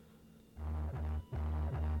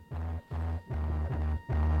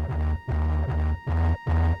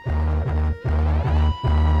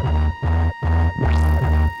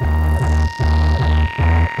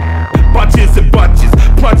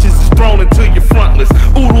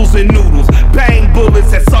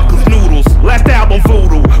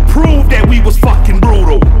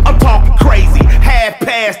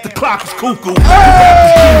cuckoo.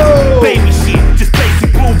 Oh! Baby shit, just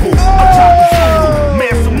basic boo boo. I'm talking Zulu,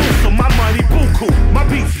 man, some musa, my money buku. My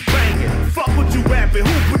beats is banging. Fuck what you rapping,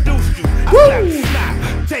 who produced you? I slap the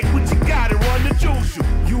slap, take what you got and run the juice you.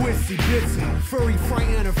 USC Dixie, furry,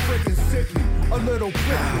 frightened, and freaking sickly. A little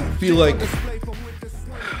prickly. I feel like,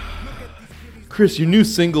 Chris, your new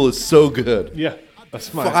single is so good. Yeah,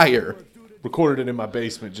 that's my Fire. Recorded it in my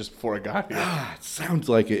basement just before I got here. It sounds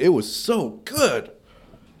like it. It was so good.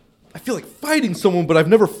 I feel like fighting someone, but I've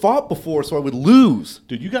never fought before, so I would lose.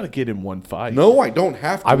 Dude, you got to get in one fight. No, I don't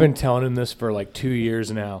have to. I've been telling him this for like 2 years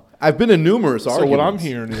now. I've been in numerous So arguments. what I'm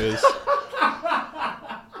hearing is,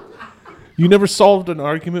 you never solved an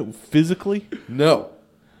argument physically? No.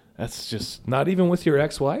 That's just Not even with your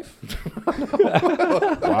ex-wife?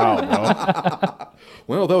 wow, bro.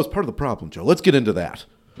 Well, that was part of the problem, Joe. Let's get into that.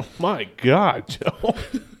 My God, Joe.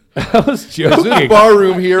 I was This joking. bar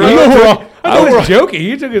room here. I was joking.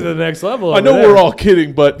 You took it to the next level. I know over there. we're all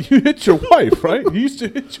kidding, but you hit your wife, right? You used to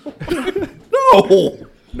hit your wife. No.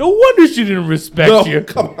 No wonder she didn't respect No, you.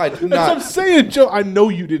 come on. I do That's what I'm not. saying, Joe. I know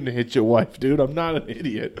you didn't hit your wife, dude. I'm not an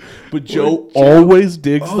idiot. But Joe always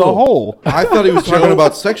digs the hole. I thought he was talking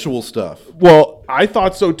about sexual stuff. Well, I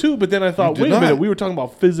thought so too, but then I thought, You wait did a minute, not. we were talking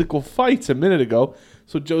about physical fights a minute ago.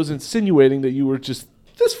 So Joe's insinuating that you were just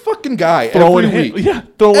This fucking guy throwing every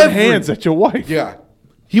week. throwing hands at your wife. Yeah.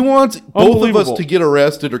 He wants both of us Unbelievable. to get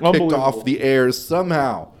arrested or kicked Unbelievable. off the air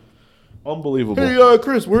somehow. Unbelievable. Hey,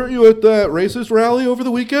 Chris, weren't you at that racist rally over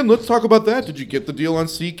the weekend? Let's talk about that. Did you get the deal on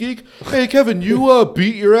SeatGeek? Hey, Kevin, you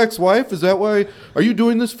beat your ex-wife? Is that why? Are you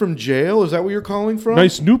doing this from jail? Is that where you're calling from?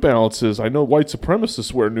 Nice New Balances. I know white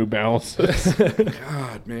supremacists wear New Balances.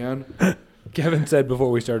 God, man. Kevin said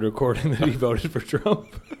before we started recording that he voted for Trump.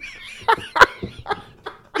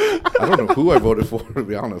 I don't know who I voted for, to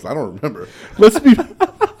be honest. I don't remember. Let's be.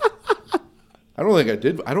 I don't think I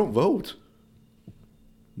did. I don't vote.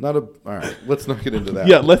 All right, let's not get into that.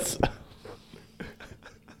 Yeah, let's.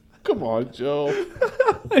 Come on, Joe.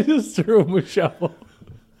 I just threw him a shovel.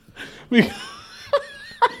 We.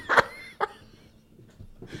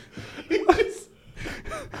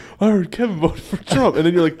 I heard Kevin voted for Trump, and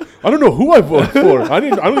then you're like, I don't know who I voted for. I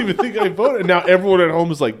don't even think I voted. And now everyone at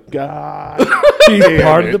home is like, God, He's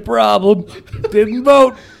part of the problem. Didn't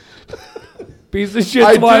vote. Piece of shit.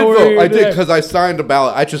 I did why we're vote. here I did today. because I signed a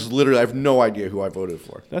ballot. I just literally I have no idea who I voted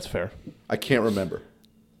for. That's fair. I can't remember.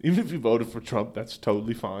 Even if you voted for Trump, that's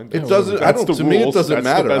totally fine. It doesn't. I That's don't. the To me, it rules. doesn't That's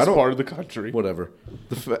matter. the I best don't. part of the country. Whatever.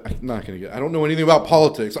 I'm not gonna get. I don't know anything about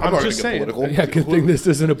politics. I'm not just gonna get saying. political. Yeah, good thing this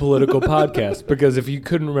isn't a political podcast, because if you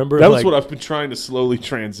couldn't remember, That was like, what I've been trying to slowly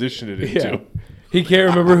transition it into. yeah, he can't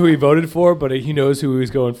remember who he voted for, but he knows who he was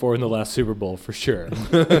going for in the last Super Bowl for sure.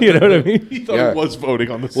 You know what I mean? He thought Yeah. he was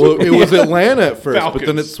voting on the Well, Super it Bowl. was Atlanta at first, but then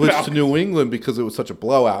it Falcons. switched to New England because it was such a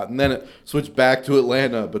blowout, and then it switched back to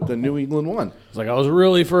Atlanta, but then New England won. It's like I was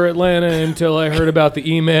really for Atlanta until I heard about the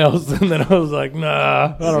emails, and then I was like,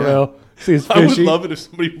 nah, I don't know. Seems I would fishy. love it if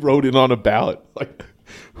somebody wrote in on a ballot, like,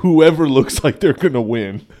 whoever looks like they're going to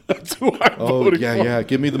win. That's who I'm Oh voting yeah, for. yeah.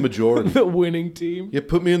 Give me the majority. The winning team. Yeah,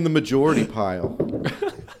 put me in the majority pile.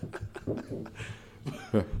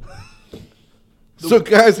 So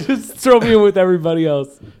guys, Just throw me in with everybody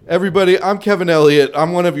else. everybody, I'm Kevin Elliott.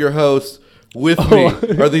 I'm one of your hosts. With me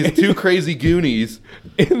are these two crazy Goonies.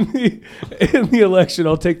 In the election,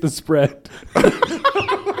 I'll take the spread.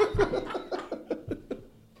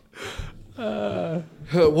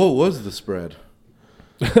 What was the spread?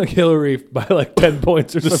 Hillary by like 10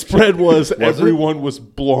 points or The something. spread was it? everyone was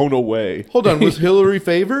blown away Hold on, was Hillary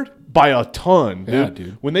favored? by a ton. Yeah, dude.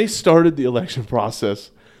 dude. When they started the election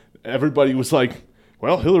process, everybody was like,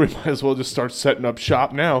 well, Hillary might as well just start setting up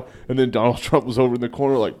shop now. And then Donald Trump was over in the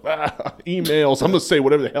corner like, emails. I'm going to say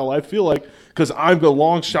whatever the hell I feel like because I'm the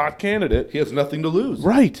long shot candidate. He has nothing to lose.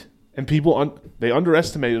 Right. And people, they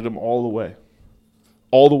underestimated him all the way.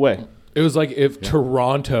 All the way. It was like if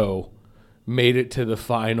Toronto made it to the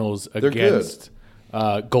finals good. against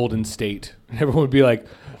Golden State. And everyone would be like,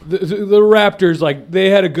 the Raptors, like, they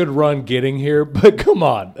had a good run getting here, but come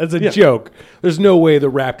on. That's a joke. There's no way the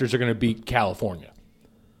Raptors are going to beat California.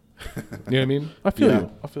 You know what I mean? I feel Yeah.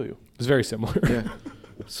 you. I feel you. It's very similar. Yeah.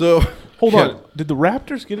 So Hold yeah. on. Did the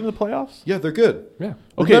Raptors get in the playoffs? Yeah, they're good. Yeah.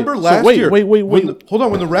 Okay, Remember so last wait, year? wait. When hold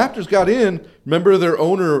on. When the Raptors got in, remember their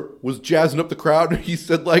owner was jazzing up the crowd, and he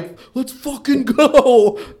said, "Like, let's fucking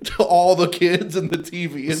go!" to all the kids and the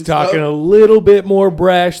TV and It's stuff. talking a little bit more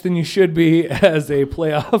brash than you should be as a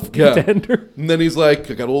playoff Yeah. contender. And then he's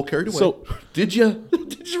like, "I got a little carried away." So- did you?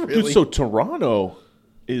 Did you really? Dude, so Toronto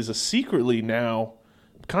is secretly now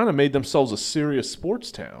kind of made themselves a serious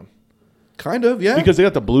sports town. Kind of, yeah. Because they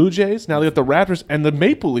got the Blue Jays, now they got the Raptors, and the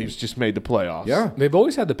Maple Leafs just made the playoffs. yeah. They've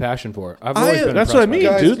always had the passion for it. I've always been That's what I impressed mean,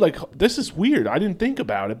 by it. Guys- dude. Like, this is weird. I didn't think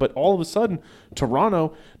about it, but all of a sudden,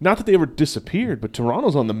 Toronto, not that they ever disappeared, but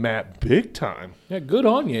Toronto's on the map big time. Yeah, good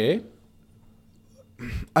on you, eh?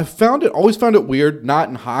 Always found it weird, not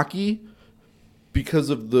in hockey, because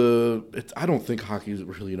of I don't think hockey is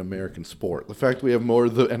really an American sport. The fact we have more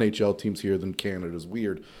of the NHL teams here than Canada is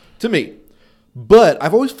weird to me. But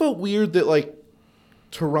I've always felt weird that, like,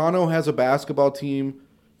 Toronto has a basketball team,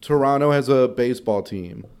 Toronto has a baseball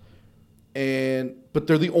team, but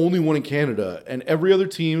they're the only one in Canada. And every other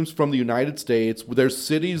team's from the United States. There's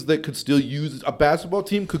cities that could still use a basketball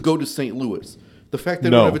team could go to St. Louis. The fact they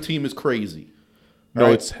No. don't have a team is crazy. No,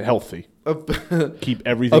 Right. it's healthy. A, Keep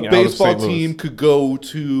everything a out of baseball St. Louis. team could go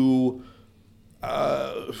to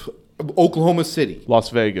Oklahoma City, Las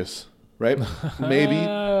Vegas. right? Maybe.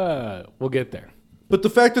 We'll get there. But the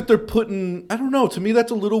fact that they're putting, I don't know, to me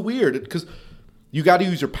that's a little weird because you got to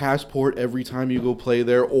use your passport every time you go play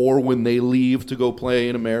there or when they leave to go play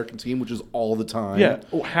an American team, which is all the time. Yeah,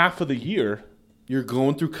 half of the year. You're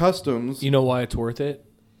going through customs. You know why it's worth it?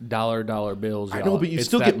 Dollar bills. I y'all. know, but you It's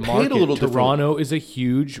still that get paid a market. little different. Toronto is a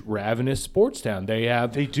huge, ravenous sports town. They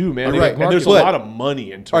do, man. All right, And there's a but- lot of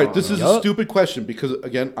money in All Toronto. right, this is a Yup. stupid question because,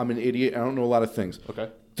 again, I'm an idiot. I don't know a lot of things. Okay.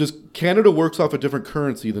 Does Canada works off a different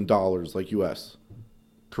currency than dollars like U.S.?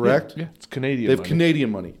 Correct? Yeah, it's Canadian They have money. Canadian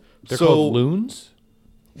money. They're so called loons.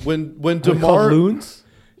 when They're called DeMar loons.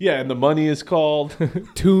 Yeah, and the money is called...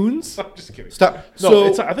 Tunes. I'm just kidding. stop.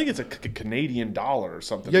 No, So I think it's a Canadian dollar or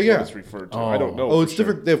something. Yeah, is yeah. What it's referred to. I don't know. oh, for it's sure.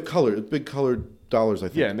 different. They have color, big colored dollars. I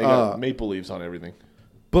think. Yeah, and they got maple leaves on everything.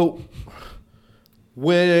 But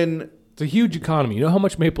when It's a huge economy. You know how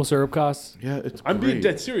much maple syrup costs? it's I'm being great.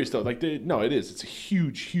 dead serious though. Like, no, it is. It's a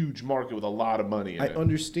huge, huge market with a lot of money in I it.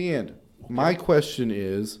 understand. My question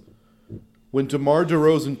is, when DeMar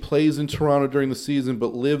DeRozan plays in Toronto during the season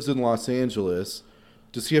but lives in Los Angeles,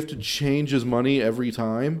 does he have to change his money every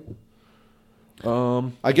time?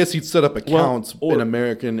 I guess he'd set up accounts or- in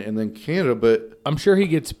American and then Canada, but I'm sure he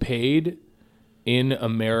gets paid in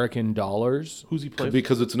American dollars. Who's he playing?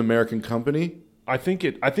 because it's an American company, I think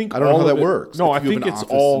I don't know all how of that it- works. No, If I you have think an it's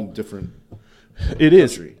office all in different. It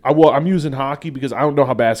is. country. I'm using hockey because I don't know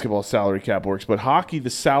how basketball salary cap works, but hockey, the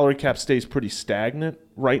salary cap stays pretty stagnant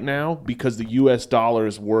right now because the U.S. dollar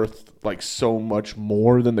is worth like so much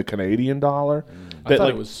more than the Canadian dollar. I thought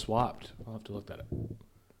it was swapped. I'll have to look that up.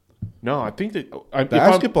 No, I think that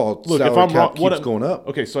Basketball salary cap keeps going up.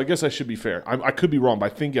 Okay, so I guess I should be fair. I could be wrong,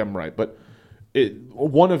 but I think I'm right. But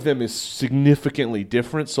one of them is significantly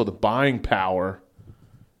different, so the buying power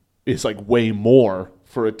is like way more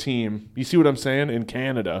for a team. You see what I'm saying? In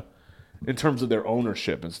Canada, in terms of their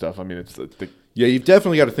ownership and stuff. I mean, it's the Yeah, you've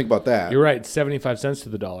definitely got to think about that. You're right. 75 cents to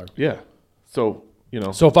the dollar. yeah. So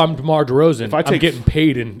So if I'm DeMar DeRozan, I I'm take- getting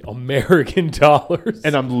paid in American dollars.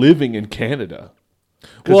 and I'm living in Canada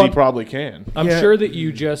because Well, he probably can. I'm Yeah. sure that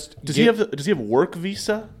you just Does he have work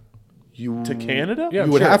visa You to Canada? Yeah.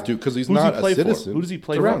 You would Sure. have to because he's Who does not he play a citizen. for? Who does he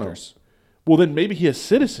play Toronto. for? Well, then maybe he has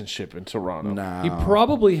citizenship in Toronto. Nah. He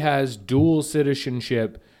probably has dual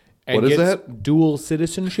citizenship. And What is gets that? Dual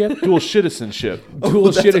citizenship. Dual citizenship. Dual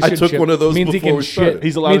that's- I citizenship. took one of those means he before can we shit. started.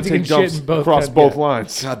 He's allowed means to he take can shit jumps in both across times, both yeah.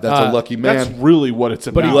 lines. God, that's a lucky man. That's really what it's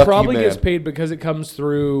But about. he Lucky probably man. gets paid because it comes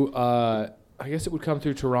through. I guess it would come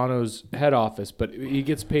through Toronto's head office, but he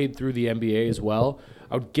gets paid through the NBA as well.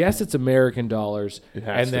 I would guess it's American dollars, It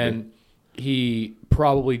has and to then he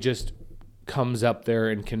probably just comes up there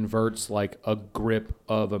and converts like a grip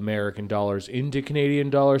of American dollars into Canadian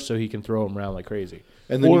dollars, so he can throw them around like crazy.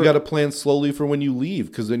 And then Or- you got to plan slowly for when you leave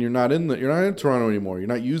because then you're not in Toronto anymore. You're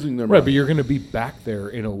not using them. Right, but you're going to be back there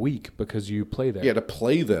in a week because you play there. Yeah, to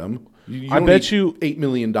play them. You I don't bet need you- $8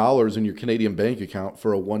 million in your Canadian bank account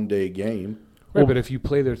for a one-day game. Right, but if you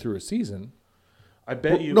play there through a season, I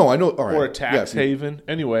bet you. no, I know- all right. Or a tax Yes. haven.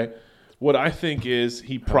 Anyway, what I think is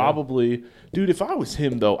he probably, dude. If I was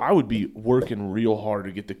him though, I would be working real hard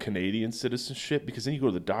to get the Canadian citizenship because then you go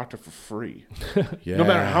to the doctor for free. Yeah. No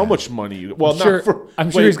matter how much money you. Well,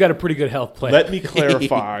 I'm sure he's got a pretty good health plan. Let me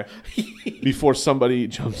clarify before somebody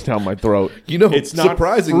jumps down my throat. You know, it's not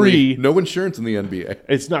surprisingly, free. no insurance in the NBA.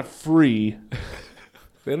 It's not free.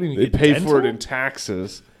 They don't even They get pay dental? for it in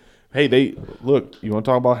taxes. Hey, they look. You want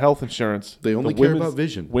to talk about health insurance? They only The care women's- about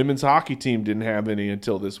vision. Women's hockey team didn't have any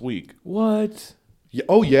until this week. What? Yeah,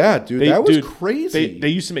 oh yeah, dude, that was crazy. They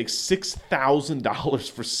used to make $6,000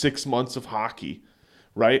 for 6 months of hockey,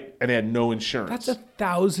 right? And they had no insurance. That's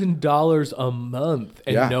 $1,000 a month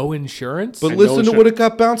and Yeah. no insurance. but I listen know to insurance- what it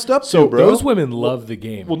got bounced up So to, bro. Those women love the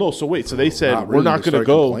game. well, no. So wait. So they said Not we're really, not they going to started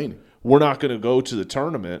go. complaining. We're not going to go to the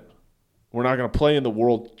tournament We're not going to play in the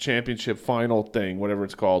World Championship final thing, whatever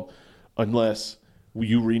it's called, unless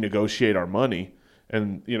you renegotiate our money.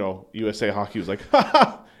 And, USA Hockey was like, ha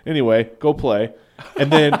ha, anyway, go play.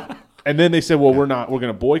 And then they said, well, we're going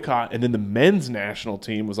to boycott. And then the men's national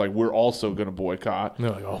team was like, we're also going to boycott. And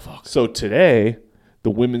they're like, oh, fuck. So today, the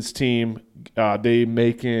women's team, they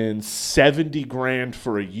making $70,000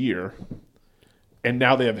 for a year. And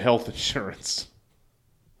now they have health insurance.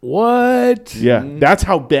 What? Yeah, that's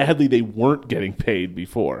how badly they weren't getting paid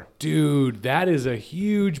before. Dude, that is a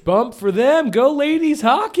huge bump for them. Go ladies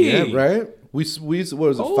hockey. Yeah, right? We what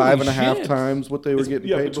was it, Holy 5.5 shit. times what they were getting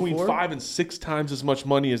Yeah, paid between before? 5 and 6 times as much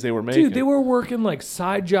money as they were making. Dude, they were working like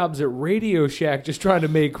side jobs at Radio Shack just trying to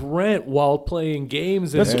make rent while playing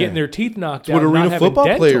games and getting their teeth knocked out. What and not arena having football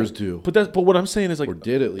dental. players do. But what I'm saying is like, Or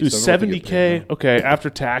did at least. dude, I don't know if they get paid $70K. now. Okay, after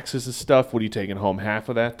taxes and stuff, what are you taking home? Half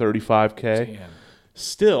of that, $35K. Damn.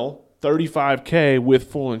 Still, $35K with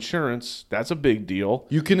full insurance. That's a big deal.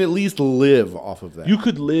 You can at least live off of that. You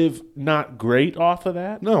could live not great off of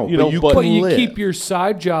that. No, you but know, you but But you live. keep your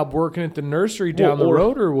side job working at the nursery down the or-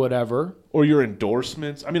 road or whatever. or your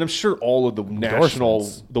endorsements. I mean, I'm sure all of the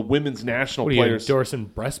the women's national What are you players. endorsing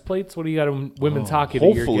breastplates? What do you got in women's hockey that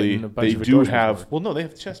you're Hopefully, getting a bunch they of do endorsements have. for? Well, no, they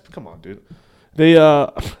have chest. Come on, dude. They. I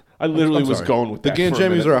literally I'm was sorry. going with the that. for a Ganjamis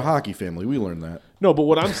minute. are a hockey family. We learned that. No, but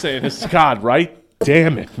what I'm saying is, God, right?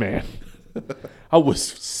 Damn it, man. I was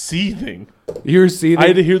seething. You're seeing I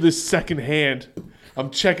had to hear this secondhand.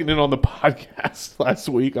 I'm checking in on the podcast last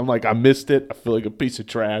week. I'm like, I missed it. I feel like a piece of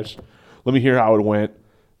trash. Let me hear how it went.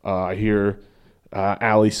 I hear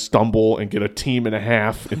Allie stumble and get a team and a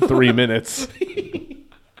half in 3 minutes.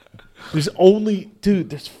 There's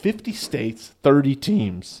 50 states, 30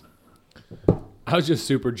 teams. I was just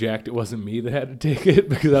super jacked. It wasn't me that had to take it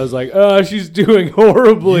because I was like, oh, she's doing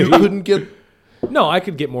horribly. You couldn't get. No, I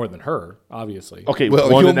could get more than her, obviously. Okay, Well,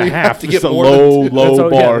 one you and a only have half to is get a more low, than low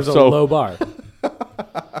bar. There's a So low bar.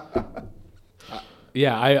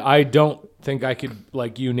 Yeah, I don't think I could,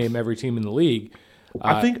 like you, name every team in the league.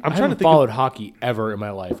 I think I'm I trying to haven't think. followed hockey ever in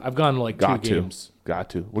my life. I've gone to like Got two to, games. got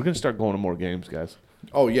to. We're gonna start going to more games, guys.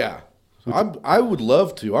 Oh yeah, I would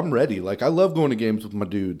love to. I'm ready. Like I love going to games with my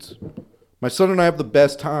dudes. My son and I have the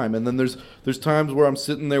best time, and then there's times where I'm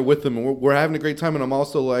sitting there with him, and we're having a great time, and I'm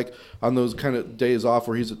also like on those kind of days off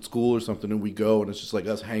where he's at school or something, and we go, and it's just like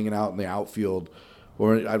us hanging out in the outfield.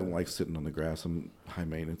 Or I don't like sitting on the grass. I'm high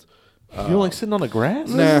maintenance. You don't like sitting on the grass?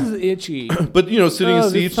 Nah. This is itchy. But sitting Oh, in the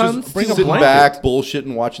seats, sun's just Bring a sitting blanket. back,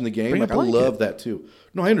 bullshitting, watching the game. Bring a Like I blanket. love that too.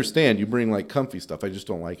 No, I understand. You bring like comfy stuff. I just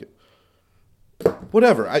don't like it.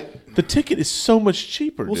 Whatever. The ticket is so much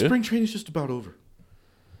cheaper, Well, dude. spring training's just about over.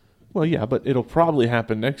 Well, yeah, but it'll probably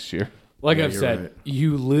happen next year. Like Yeah, I've you're said, right.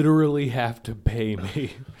 you literally have to pay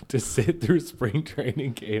me to sit through spring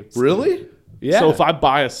training games. Really? Yeah. So if I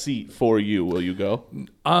buy a seat for you, will you go?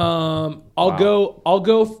 I'll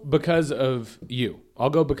go because of you.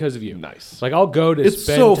 I'll go because of you. Nice. Like I'll go to It's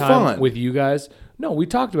spend so time fun. with you guys. No, we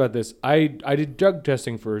talked about this. I did drug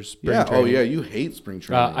testing for spring Yeah. training. Oh yeah. You hate spring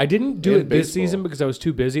training. I didn't do And it this baseball. season because I was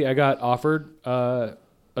too busy. I got offered a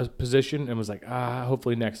position and was like,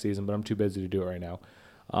 hopefully next season, but I'm too busy to do it right now.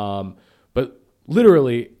 But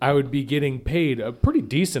literally, I would be getting paid a pretty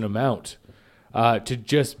decent amount to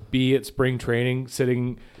just be at spring training,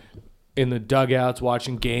 sitting in the dugouts,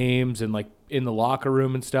 watching games, and like in the locker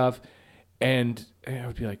room and stuff. And I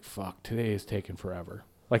would be like, fuck, today is taking forever.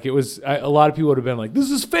 Like it was, a lot of people would have been like, this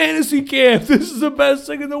is fantasy camp. This is the best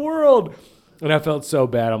thing in the world. And I felt so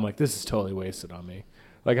bad. I'm like, this is totally wasted on me.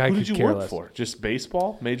 Like I Who could did you care work less. for? Just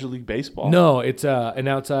baseball? Major League Baseball? No, it's an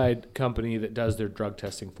outside company that does their drug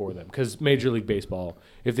testing for them. Because Major League Baseball,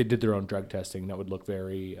 if they did their own drug testing, that would look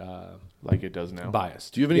very Like it does now.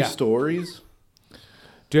 biased. Do you have any Yeah. stories?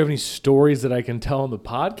 Do you have any stories that I can tell on the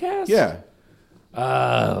podcast? Yeah.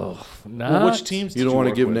 Oh, not Well, which teams You did don't want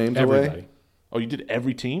to work give with? names everybody. away. Oh, you did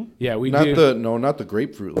every team? Yeah, we Not do. not the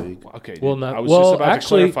Grapefruit League. Okay. Well, dude. not I was well. just about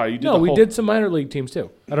Actually, to clarify. You did no, the we whole did some minor league teams too.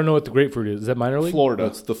 I don't know what the Grapefruit is. Is that minor league? Florida.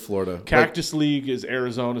 That's the Florida. Cactus League is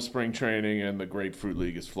Arizona spring training, and the Grapefruit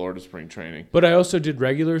League is Florida spring training. But I also did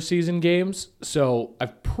regular season games, so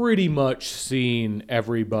I've pretty much seen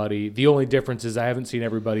everybody. The only difference is I haven't seen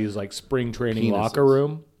everybody's like spring training Penises. locker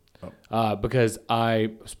room, because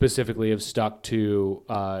I specifically have stuck to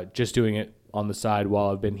just doing it on the side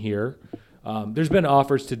while I've been here. There's been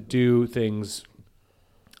offers to do things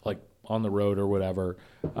like on the road or whatever,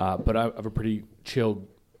 but I have a pretty chilled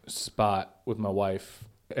spot with my wife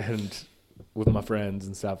and with my friends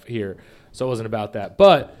and stuff here, so it wasn't about that.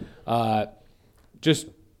 But just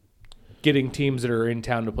getting teams that are in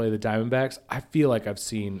town to play the Diamondbacks, I feel like I've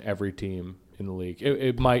seen every team in the league.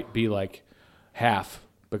 It might be like half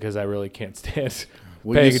because I really can't stand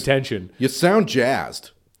Well, paying you s- attention. You sound jazzed.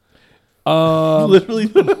 Literally,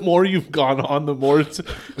 the more you've gone on, the more it's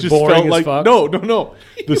just Boring felt as like fuck? no.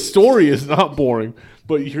 The story is not boring,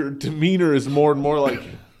 but your demeanor is more and more like.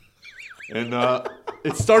 And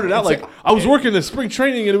it started out like I was working in spring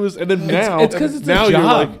training, and then now it's 'cause it's a now you're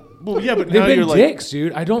job. like, well, yeah, but They've now been you're like, dicks,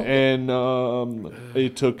 dude. I don't. and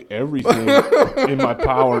it took everything in my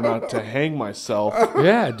power not to hang myself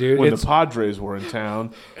Yeah, dude. when It's the Padres were in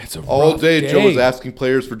town. a All rough day, Joe was asking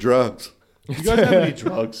players for drugs. You guys have any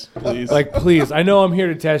drugs, please? Like, please, I know I'm here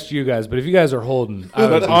to test you guys, but if you guys are holding, I would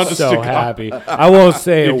But be honest to so God, happy. I won't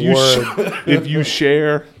say a word. if you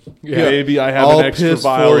share, Yeah. maybe I have I'll an extra piss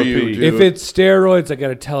vial for of you, pee. dude. If it's steroids, I got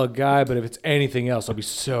to tell a guy, but if it's anything else, I'll be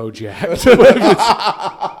so jacked.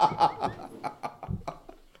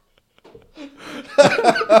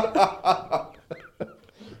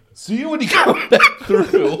 See you when you come back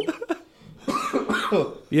through.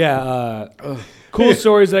 Yeah. Cool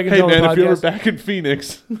stories that I can Hey tell man, on if the you're ever podcast. back in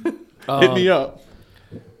Phoenix, hit me up.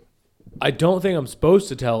 I don't think I'm supposed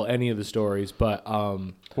to tell any of the stories, but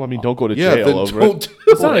Well, I mean, don't go to Yeah, jail then over don't it.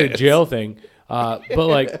 do it's not a it. jail thing. But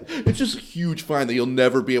like, It's just a huge fine that you'll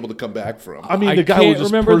never be able to come back from. I mean, I the guy will can't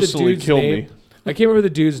just remember the personally dude's kill name. me. I can't remember the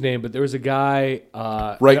dude's name, but there was a guy.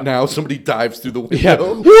 Right now, somebody dives through the Yeah.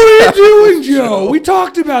 window. What are you doing, Joe? We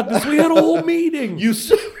talked about this. We had a whole meeting. You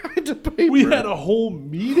signed a paper. We had a whole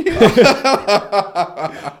meeting.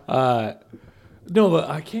 No, but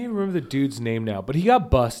I can't even remember the dude's name now. But he got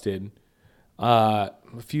busted a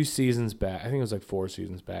few seasons back. I think it was like 4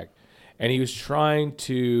 seasons back, and he was trying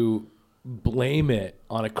to blame it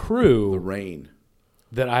on a crew the rain.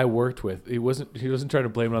 that I worked with. He wasn't trying to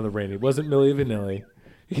blame it on the rain. It wasn't Milli Vanilli.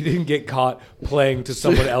 He didn't get caught playing to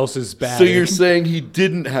someone else's bad. So you're saying he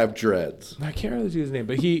didn't have dreads? I can't remember the dude's name,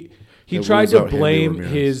 but he It tried rules to out Henry blame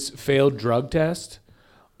Ramirez. his failed drug test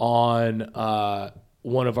on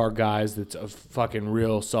one of our guys that's a fucking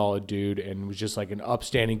real solid dude and was just like an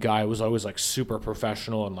upstanding guy, was always like super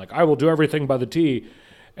professional and like, I will do everything by the T.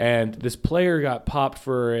 And this player got popped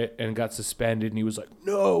for it and got suspended, and he was like,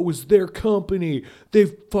 no, it was their company. They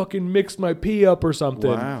fucking mixed my pee up or something.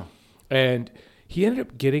 Wow. And he ended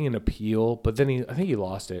up getting an appeal, but then I think he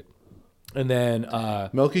lost it. And then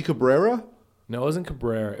Melky Cabrera? no, it wasn't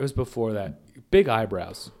Cabrera. It was before that. Big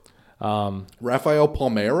eyebrows. Rafael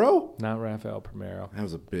Palmeiro? Not Rafael Primero. That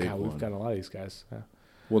was a big God, one. we've got a lot of these guys. Yeah.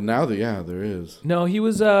 Well, now there is. No, he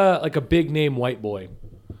was like a big name white boy.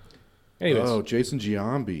 Anyways, Oh, Jason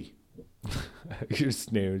Giambi. you're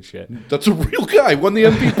just naming shit. That's a real guy. Won the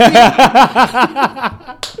MVP.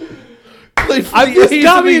 Played for the This A's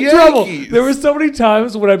got and me the in trouble. Yankees. There were so many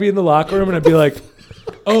times when I'd be in the locker room and I'd be like,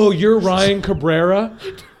 "Oh, you're Ryan Cabrera,"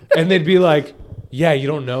 and they'd be like, "Yeah, you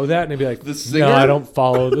don't know that," and I'd be like, The singer? "No, I don't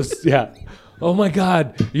follow this." Yeah. Oh my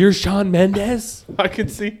God, you're Shawn Mendes. I can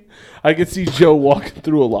see Joe walking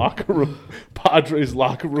through a locker room, Padres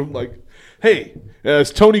locker room, like, "Hey,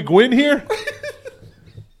 is Tony Gwynn here?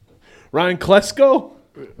 Ryan Klesko?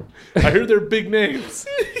 I heard they're big names."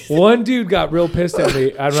 One dude got real pissed at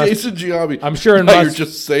me. I'm not, Jason Giambi. I'm sure I'm now not- you're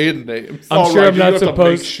just saying names. I'm All sure right, I'm you not have to make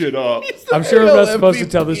supposed. shit up. I'm sure I'm not Real supposed to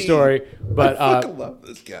tell the MVP. story, but I fucking love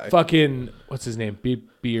this guy. fucking what's his name?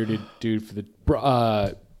 Bearded dude for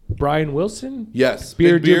the Brian Wilson. Yes.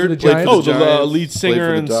 Beard Big dude for the played Giants? Oh, the Giants, lead played singer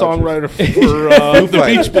for the and Dodgers. songwriter for the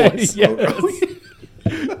Fighters. Beach Boys.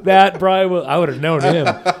 Yes. That Brian Will. I would have known him.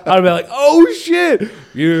 I'd be like, "Oh shit,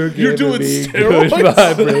 you're doing me steroids?" good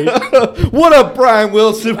vibration." What up, Brian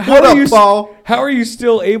Wilson? How What are up, you- Paul? How are you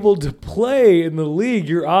still able to play in the league?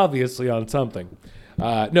 You're obviously on something.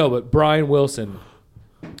 No, but Brian Wilson.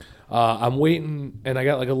 I'm waiting, and I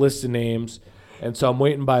got like a list of names, and so I'm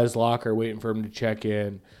waiting by his locker, waiting for him to check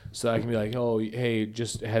in, so I can be like, "Oh, hey,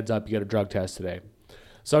 just a heads up, you got a drug test today."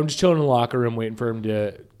 So I'm just chilling in the locker room, waiting for him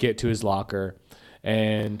to get to his locker,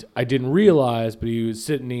 and I didn't realize, but he was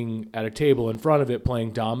sitting at a table in front of it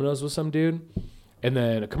playing dominoes with some dude, and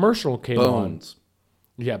then a commercial came on. Bones.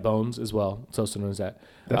 Yeah, Bones as well. It's also known as that.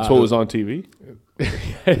 That's what was on TV.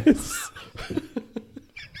 Yes.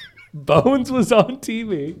 Bones was on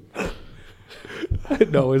TV.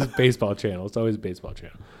 No, it was baseball channel. It's always baseball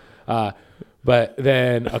channel. But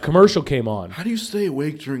then a commercial came on. How do you stay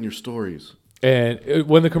awake during your stories? And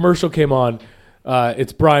when the commercial came on,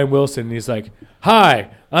 it's Brian Wilson. And he's like,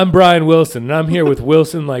 "Hi, I'm Brian Wilson. And I'm here with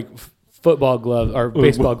Wilson, like football gloves or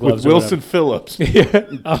baseball gloves. With or Wilson Phillips. whatever."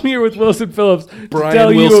 Yeah, I'm here with Wilson Phillips Brian to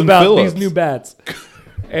tell you Wilson about Phillips. these new bats.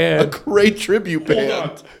 A And great tribute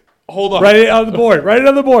band. Hold on. write it on the board. Write it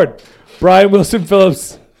on the board. Brian Wilson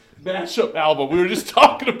Phillips. Mashup album. We were just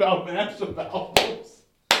talking about mashup albums.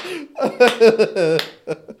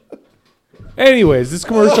 Anyways, this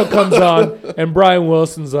commercial comes on, and Brian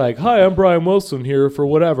Wilson's like, "Hi, I'm Brian Wilson here for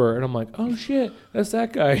whatever," and I'm like, "Oh shit, that's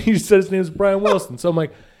that guy." He said his name's Brian Wilson, so I'm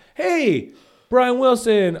like, "Hey, Brian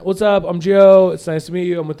Wilson, what's up? I'm Joe. It's nice to meet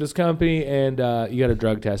you. I'm with this company, and you got a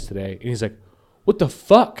drug test today." And he's like, "What the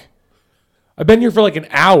fuck? I've been here for like an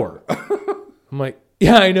hour." I'm like,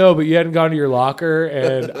 "Yeah, I know, but you hadn't gone to your locker."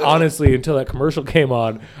 And honestly, until that commercial came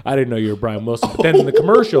on, I didn't know you were Brian Wilson. But then in the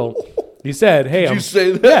commercial, he said, "Hey, Did I'm." you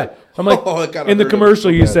say that? Yeah. I'm like, Oh, I gotta in the hurt him commercial, so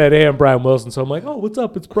you bad. said, "Hey, I'm Brian Wilson." So I'm like, "Oh, what's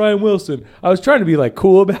up? It's Brian Wilson." I was trying to be like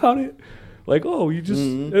cool about it. Like, "Oh, you just,"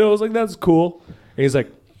 and I was like, "That's cool." And he's like,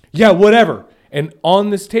 "Yeah, whatever." And on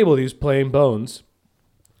this table, he was playing Bones.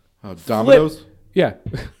 Dominoes? Yeah.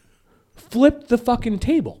 Flipped the fucking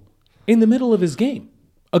table in the middle of his game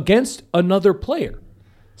against another player.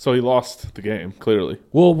 So he lost the game, clearly.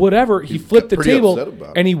 Well, whatever. He flipped the pretty table upset about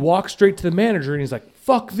it. and he walked straight to the manager and he's like,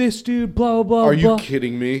 "Fuck this dude, blah, blah, Are blah." you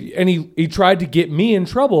kidding me? And he tried to get me in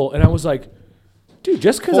trouble. And I was like, dude,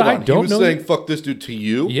 just because Hold I on. don't He was know. saying, fuck this dude to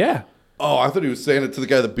you? Yeah. Oh, I thought he was saying it to the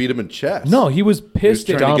guy that beat him in chess. No, he was He was pissed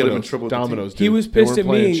trying at to me. get him in trouble with the team. Dominoes, dude. He was They pissed weren't at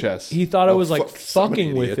playing me. chess. He thought I Oh, was like fuck, I'm an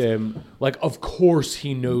fucking with idiot. him. Like, of course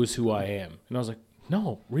he knows who I am. And I was like,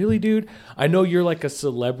 no, really, dude? I know you're like a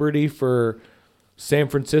celebrity for San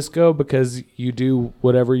Francisco because you do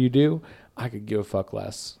whatever you do. I could give a fuck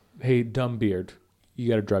less. Hey, dumb beard, you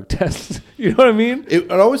got a drug test. You know what I mean? It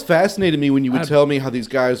always fascinated me when you would tell me how these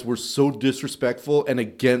guys were so disrespectful and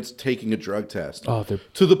against taking a drug test. Oh, they're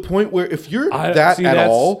to the point where if you're see, at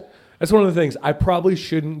all, that's one of the things. I probably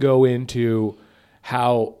shouldn't go into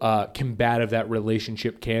how combative that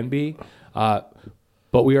relationship can be,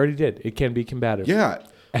 but we already did. It can be combative. yeah.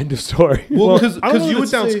 End of story. Well, because I don't know you if would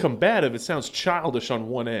it sounds say, combative. It sounds childish on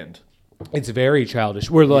one end. It's very childish.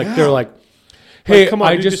 We're like, Yeah. they're like, "Hey, Like, come on,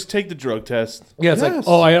 I dude, just just take the drug test. yeah." It's like, Yes.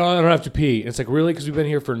 "Oh, I don't have to pee." And it's like, really? Because we've been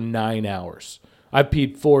here for 9 hours. I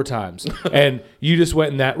peed 4 times, and you just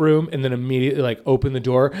went in that room and then immediately like opened the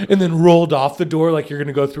door and then rolled off the door like you're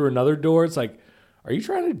gonna go through another door. It's like, are you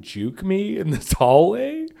trying to juke me in this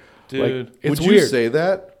hallway, Dude? Like, it's would weird. you say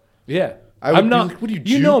that? Yeah. I would I'm be not. like, "What are you,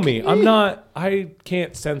 you know juke me. me?" I'm not. I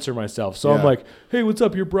can't censor myself. So I'm Yeah. like, "Hey, what's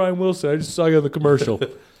up? You're Brian Wilson. I just saw you on the commercial."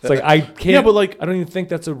 It's like I can't. Yeah, but, like- I don't even think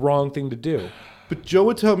that's a wrong thing to do. But Joe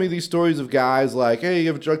would tell me these stories of guys like, hey, you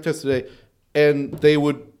have a drug test today, and they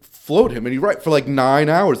would float him, and he's right for like 9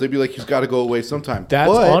 hours. They'd be like, he's got to go away sometime.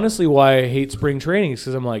 That's But honestly why I hate spring training.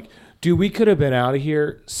 Because I'm like, dude, we could have been out of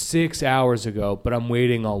here 6 hours ago, but I'm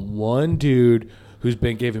waiting on one dude who's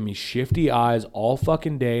been giving me shifty eyes all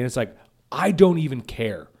fucking day, and it's like, I don't even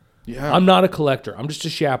care. Yeah. I'm not a collector. I'm just a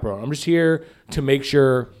chaperone. I'm just here to make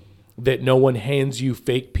sure that no one hands you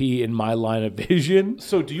fake pee in my line of vision.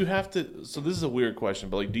 So do you have to? So this is a weird question,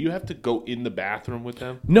 but like, do you have to go in the bathroom with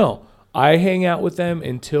them? No, I hang out with them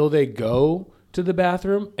until they go to the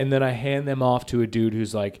bathroom, and then I hand them off to a dude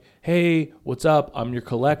who's like, "Hey, what's up? I'm your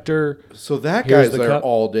collector." so that Here's guy's the there cup.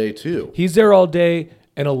 all day too. He's there all day,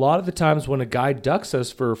 and a lot of the times when a guy ducks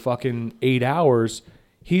us for fucking 8 hours,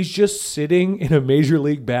 he's just sitting in a major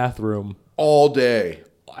league bathroom All day.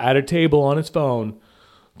 at a table on his phone.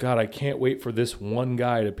 God, I can't wait for this one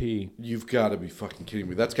guy to pee. You've got to be fucking kidding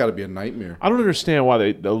me. That's got to be a nightmare. I don't understand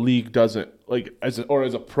why the league doesn't like as a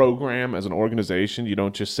program, as an organization. You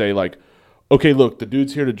don't just say like, okay, look, the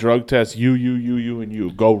dude's here to drug test you, and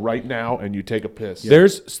you. Go right now and you take a piss.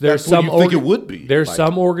 There's That's some what you think it would be. There's like.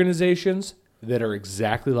 some organizations that are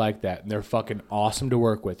exactly like that, and they're fucking awesome to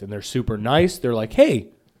work with, and they're super nice. They're like, "Hey,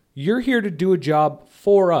 you're here to do a job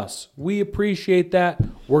for us. We appreciate that.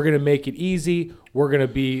 We're gonna make it easy. We're gonna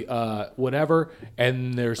be whatever."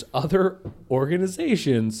 And there's other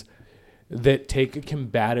organizations that take a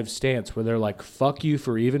combative stance where they're like, "Fuck you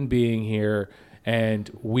for even being here." And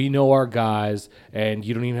we know our guys, and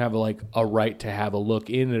you don't even have a right to have a look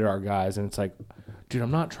in at our guys. And it's like, dude, I'm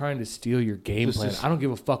not trying to steal your game plan. I don't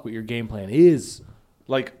give a fuck what your game plan is.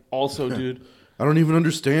 Like also, dude. I don't even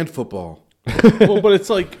understand football. Well, but it's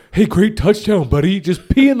like Hey, great touchdown, buddy. Just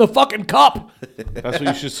pee in the fucking cup. that's what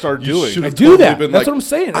you should start doing. Should've I do that. been That's what I'm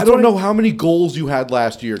saying. I That's don't what know how many goals you had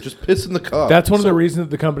last year. Just piss in the cup. That's one of the reasons that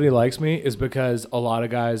the company likes me is because a lot of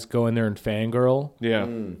guys go in there and fangirl. Yeah.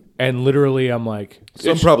 And literally, I'm like,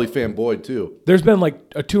 Some probably fanboy too. there's been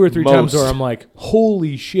like 2 or 3 times Most. where I'm like,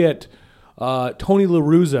 holy shit, Tony La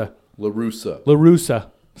LaRussa. Russa.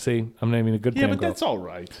 See, I'm naming a good Yeah, fangirl. but that's all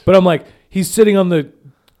right. But I'm like, he's sitting on the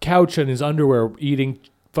couch in his underwear eating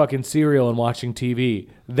fucking cereal and watching TV.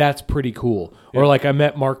 That's pretty cool. Or like I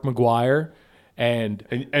met Mark McGuire and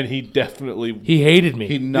And he definitely. he hated me.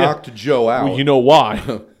 He knocked Joe out. Well, you know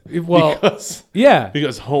why? well, because yeah.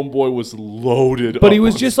 homeboy was loaded. But up he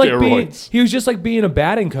was on just like being steroids. he was just like being a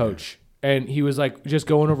batting coach. and he was like just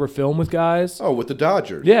going over film with guys. Oh, with the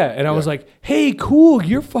Dodgers. Yeah, and I was like, "Hey, cool,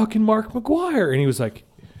 you're fucking Mark McGwire," and he was like,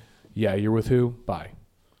 "Yeah, you're with who? Bye."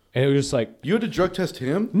 And it was just like, You had to drug test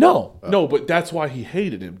him? no, No, but that's why he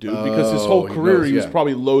hated him, dude. Because his whole career, he was yeah.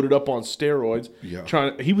 probably loaded up on steroids.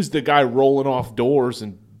 Yeah. He was the guy rolling off doors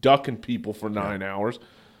and ducking people for 9 hours.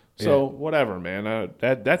 So whatever, man.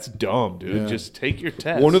 That's dumb, dude. Yeah. Just take your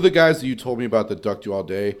test. One of the guys that you told me about that ducked you all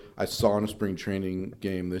day, I saw in a spring training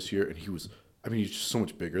game this year, and he's just so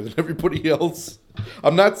much bigger than everybody else.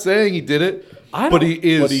 I'm not saying he did it, but he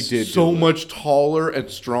is so much taller and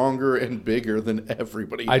stronger and bigger than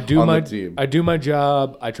everybody on the team. I do my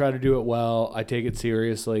job. I try to do it well. I take it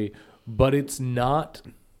seriously, but it's not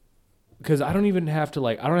because I don't even have to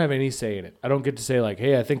I don't have any say in it. I don't get to say like,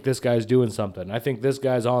 hey, I think this guy's doing something. I think this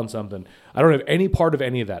guy's on something. I don't have any part of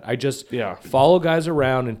any of that. I just follow guys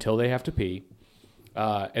around until they have to pee,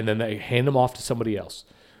 and then they hand them off to somebody else.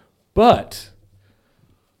 But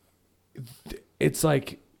it's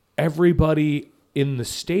like everybody in the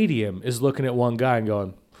stadium is looking at one guy and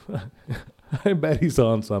going, I bet he's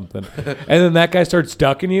on something. And then that guy starts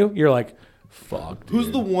ducking you. You're like, fuck, dude.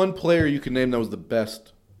 Who's the one player you can name that was the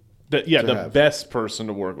best? The best person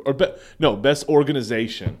to work with. Best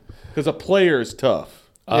organization. Because a player is tough.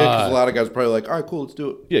 Yeah, because a lot of guys are probably like, all right, cool, let's do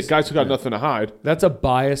it. Yeah, guys who got nothing to hide. That's a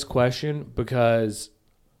biased question because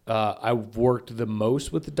I've worked the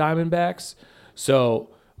most with the Diamondbacks. So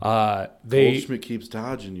Goldschmidt keeps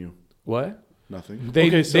dodging you. What? Nothing.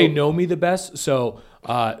 They know me the best, so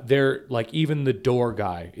they're like even the door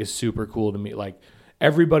guy is super cool to me. Like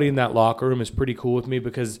everybody in that locker room is pretty cool with me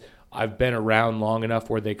because I've been around long enough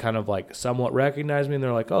where they kind of like somewhat recognize me and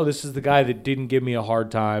they're like, oh, this is the guy that didn't give me a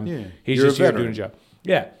hard time. Yeah. He's You're just a here veteran. doing a job.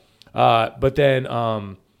 Yeah. But then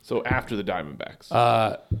So after the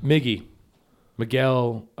Diamondbacks.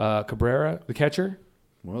 Miguel Cabrera, the catcher.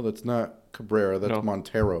 Well, that's not Cabrera. That's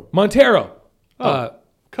Montero. Montero.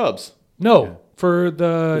 Cubs. No, for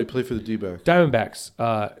the They play for the D-backs. Diamondbacks.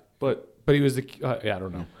 But But he was the I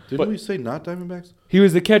don't know. Didn't we say not Diamondbacks? He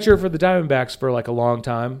was the catcher for the Diamondbacks for like a long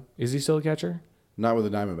time. Is he still a catcher? Not with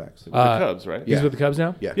the Diamondbacks. the Cubs, right? He's with the Cubs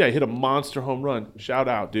now? Yeah. Yeah, he hit a monster home run. Shout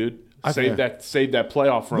out, dude. Saved that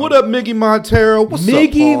playoff run. What up, Miggy Montero? What's up,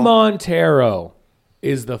 Miggy Paul? Montero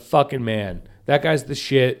is the fucking man. That guy's the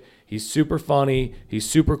shit. He's super funny. He's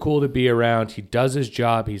super cool to be around. He does his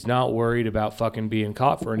job. He's not worried about fucking being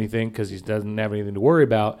caught for anything because he doesn't have anything to worry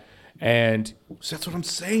about. And So that's what I'm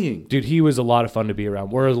saying. dude, he was a lot of fun to be around.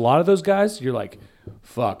 Whereas a lot of those guys, you're like,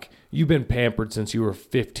 fuck, you've been pampered since you were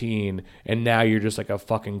 15, and now you're just like a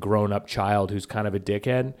fucking grown-up child who's kind of a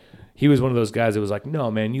dickhead. He was one of those guys that was like, no,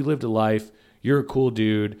 man, you lived a life. You're a cool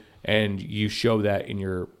dude, and you show that in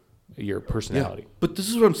your personality. But this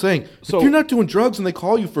is what I'm saying. So- if you're not doing drugs and they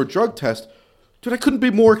call you for a drug test, dude, I couldn't be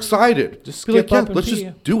more excited. Just be like, skip yeah, up and let's pee.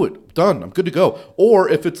 just do it. Done. I'm good to go. Or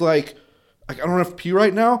if it's like I don't have to pee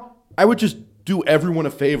right now, I would just do everyone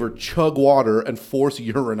a favor, chug water and force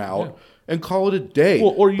urine out and call it a day.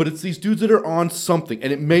 Well, but it's these dudes that are on something,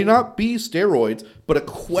 and it may not be steroids, but a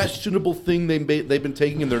questionable thing they've been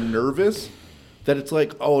taking and they're nervous that it's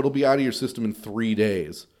like, oh, it'll be out of your system in 3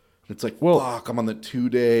 days. And it's like, fuck, I'm on the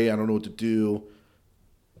 2-day. I don't know what to do.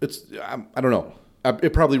 I don't know.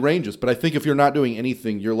 It probably ranges, but I think if you're not doing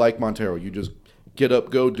anything, you're like Montero. You just get up,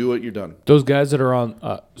 go, do it, you're done. Those guys that are on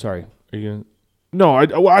sorry, are you No,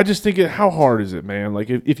 I just think how hard is it, man? Like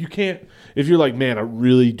if you're like, man, I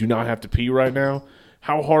really do not have to pee right now.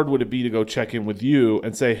 How hard would it be to go check in with you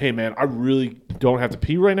and say, hey, man, I really don't have to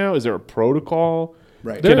pee right now? Is there a protocol?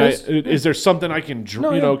 Right. Is there something I can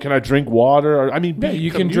drink? No, Can I drink water? Or, I mean,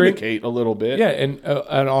 you can drink communicate a little bit. Yeah, and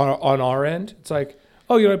on our end, it's like,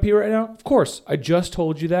 oh, you want to pee right now? Of course. I just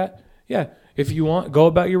told you that. Yeah. If you want, go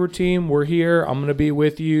about your routine. We're here. I'm going to be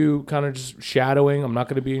with you, kind of just shadowing. I'm not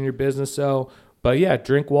going to be in your business. But yeah,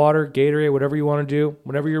 drink water, Gatorade, whatever you want to do.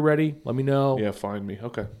 Whenever you're ready, let me know. Yeah, find me.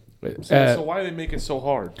 Okay. So why do they make it so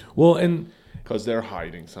hard? Well, and Because they're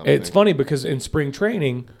hiding something. it's funny because in spring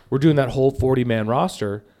training, we're doing that whole 40-man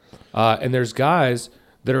roster, and there's guys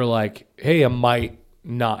that are like, hey, I might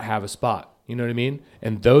not have a spot. You know what I mean?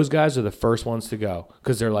 And those guys are the first ones to go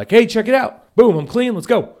because they're like, hey, check it out. Boom, I'm clean. Let's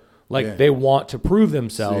go. Like, they want to prove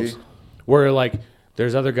themselves. See? Where, like,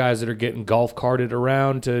 there's other guys that are getting golf carted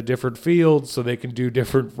around to different fields so they can do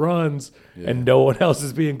different runs, and no one else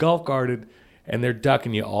is being golf carted, and they're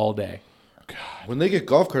ducking you all day. When they get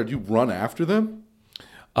golf carts, you run after them?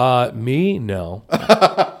 Me? No.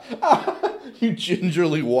 You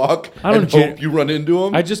gingerly walk I don't and hope you run into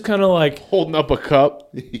them? I just kind of like, holding up a cup.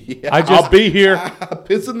 yeah. I'll be here.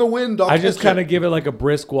 Piss in the wind. I just kind of give it like a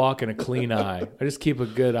brisk walk and a clean eye. I just keep a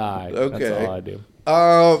good eye. Okay. That's all I do.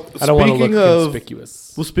 I don't want to look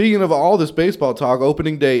conspicuous. Well, speaking of all this baseball talk,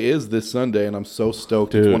 opening day is this Sunday, and I'm so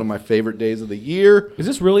stoked. Dude. It's one of my favorite days of the year. Is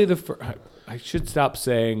this really the first? I should stop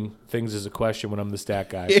saying things as a question when I'm the stat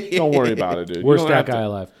guy. Don't worry about it, dude. Worst You don't stat have to- guy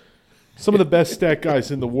alive. Some of the best stat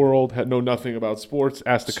guys in the world know nothing about sports.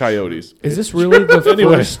 Ask the Coyotes. Is this really the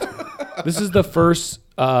first? This is the first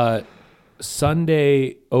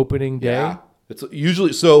Sunday opening day. Yeah. It's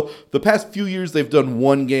usually so. The past few years, they've done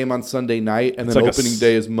one game on Sunday night, and then like a opening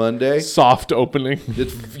day is Monday. Soft opening.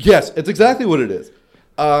 Yes, it's exactly what it is.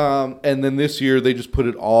 And then this year, they just put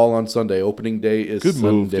it all on Sunday. Opening day is Good Sunday.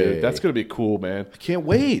 move, dude. That's going to be cool, man. I can't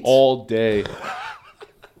wait. All day.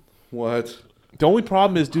 What? The only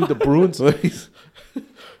problem is, dude, the Bruins.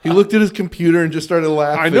 He looked at his computer and just started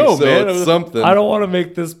laughing. I know, so man. It's something. I don't want to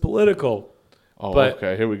make this political. Oh, But-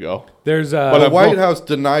 okay. Here we go. There's The White House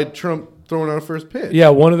denied Trump throwing out a first pitch. yeah,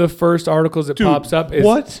 one of the first articles that Dude, pops up is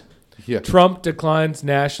what? Yeah. Trump declines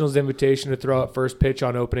Nationals' invitation to throw out first pitch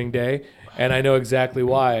on opening day, and I know exactly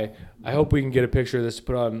why. I hope we can get a picture of this to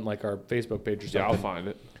put on like our Facebook page or something. Yeah, I'll find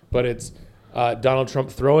it. But it's Donald Trump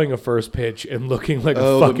throwing a first pitch and looking like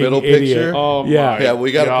Oh, a the fucking middle idiot. picture? Oh, yeah. my Yeah,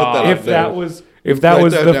 we gotta put that God. up If there. that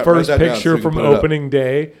was the Write first that down picture so we from can put it up. opening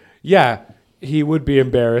day, he would be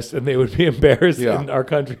embarrassed, and they would be embarrassed Yeah. in our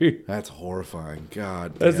country. That's horrifying.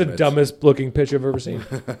 God, That's the damn it. dumbest looking pitch I've ever seen.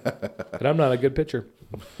 But I'm not a good pitcher.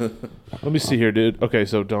 Let me see here, dude. Okay,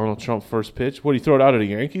 so Donald Trump first pitch. What, do you throw it out at a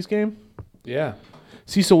Yankees game? Yeah.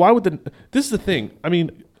 See, so why would this is the thing. I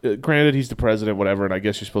mean, granted, he's the president, whatever, and I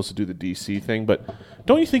guess you're supposed to do the D.C. thing, but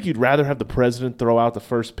don't you think you'd rather have the president throw out the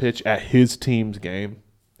first pitch at his team's game?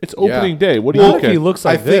 It's opening day. What do you Not if think? he looks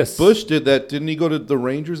I like this. think Bush did that. Didn't he go to the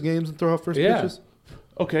Rangers games and throw out first Yeah. pitches?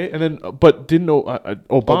 Okay, and then, but didn't Obama?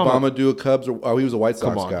 Obama do a Cubs or he was a White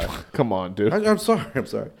Sox Come on, guy. come on, dude. I'm sorry. I'm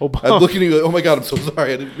sorry. Obama- I'm looking at you. Like, oh my God, I'm so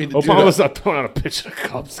sorry. I didn't mean to Obama's do that. not throwing out a pitch at a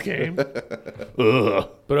Cubs game. Ugh.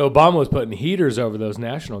 But Obama was putting heaters over those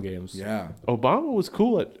national games. Yeah. Obama was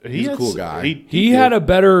cool at. He's a had cool s- guy. He had a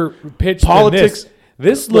better pitch Politics- than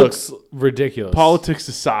this. This Look, looks ridiculous. Politics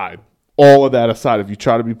aside, all of that aside, if you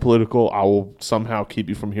try to be political, I will somehow keep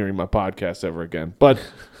you from hearing my podcast ever again. But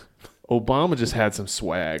Obama just had some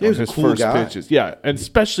swag Yeah, on he's a his cool first guy. pitches. Yeah, and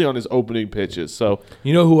especially on his opening pitches. So,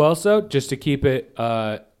 You know who else, though? Just to keep it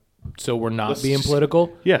so we're not being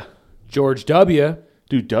political, yeah. George W.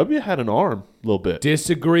 Dude, W had an arm a little bit.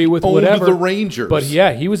 disagree with Owned whatever. the Rangers. But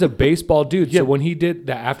yeah, he was a baseball dude. Yeah. So when he did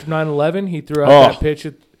that after 9/11, he threw out Oh. that pitch.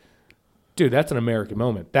 Dude, that's an American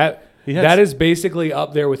moment. That He had that s- is basically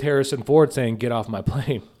up there with Harrison Ford saying, "Get off my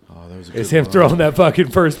plane." Oh, that was a It's good him one. throwing that fucking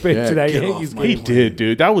first pitch Yeah, to that get Yankees off my game. He did,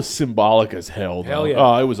 dude. That was symbolic as hell. Hell though. yeah.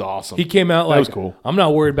 Oh, it was awesome. He came out That like, was cool. I'm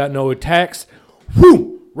not worried about no attacks.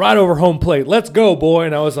 Whoo! Right over home plate. Let's go, boy.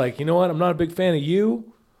 And I was like, you know what? I'm not a big fan of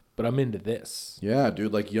you, but I'm into this. Yeah,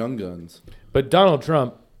 dude, like Young Guns. But Donald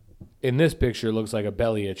Trump in this picture looks like a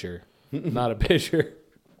belly itcher, not a pitcher.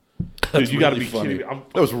 Dude, you got to Really be funny. kidding me.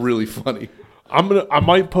 That was really funny. I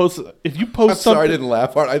might post if you post I'm something. sorry I didn't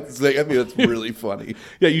laugh hard. I think that's really funny.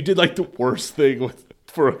 Yeah, you did like the worst thing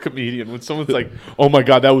for a comedian when someone's like, "Oh my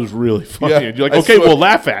god, that was really funny," Yeah, and you're like, I "Okay, swear- well,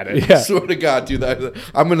 laugh at it." Yeah. I swear to God, dude,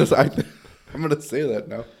 I'm gonna say that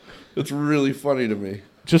now. It's really funny to me.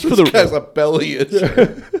 Just for This the guy's a belly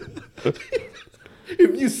itcher.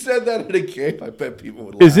 If you said that at a game, I bet people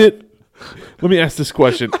would laugh. is it? Let me ask this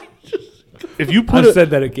question: If you put I've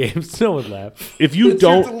said that at games. No one laugh. if you It's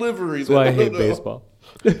your don't, delivery. That's why I don't hate know. baseball.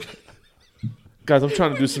 guys, I'm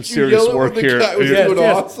trying to do some You serious yell at work the here. guy who's Yes, doing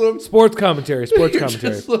yes. awesome. Sports commentary. Sports You're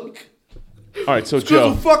commentary. just like, All right, so there's a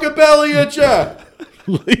Joe, fucking belly itcher.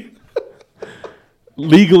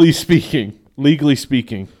 legally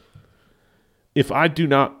speaking, if I do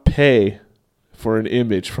not pay for an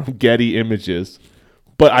image from Getty Images,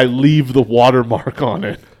 but I leave the watermark on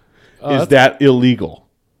it, is that illegal?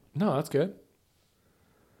 No, that's good.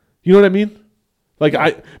 You know what I mean?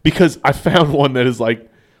 Like because I found one that is like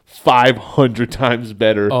 500 times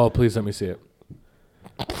better. Oh, please let me see it.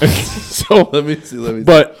 So, Let me see.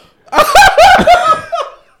 but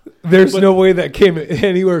There's no way that came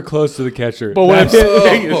anywhere close to the catcher. what I'm that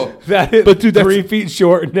saying hit, Oh. that hit But, dude, that's- 3 feet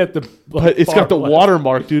short and at the. but it's got the far left.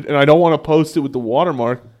 watermark, dude, and I don't want to post it with the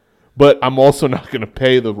watermark. But I'm also not going to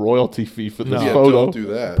pay the royalty fee for this No. yeah, photo. don't do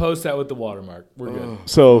that. Post that with the watermark. We're good.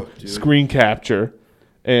 So screen capture,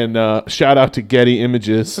 And shout out to Getty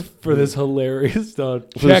Images For this hilarious stuff.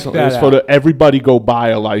 for Check this that out. photo. Everybody go buy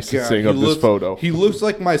a God, licensing he of this looks- photo. He looks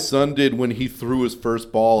like my son did when he threw his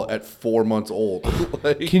first ball at 4 months old.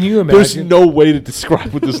 Like, Can you There's imagine? no way to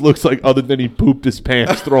describe what this looks like other than he pooped his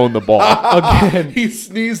pants throwing the ball. Again, he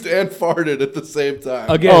sneezed and farted at the same time.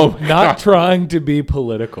 again, Oh, my not God. trying to be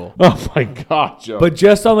political. Oh my God, Joe. But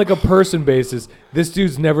just on like a person basis, this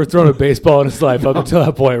dude's never thrown a baseball in his life up until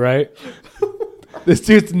that point, right? This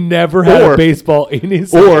dude's never had Or- a baseball in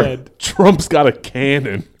his or head. Trump's got a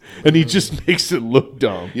cannon and he just makes it look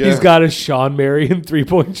dumb. Yeah. He's got a Sean Marion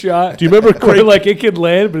 3-point shot. Do you remember Where, Craig? like it can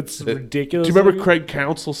land, but it's ridiculous. Do you remember Craig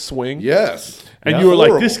Counsell's swing? Yes. And Yeah. you were like,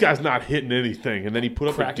 Horrible. this guy's not hitting anything. And then he put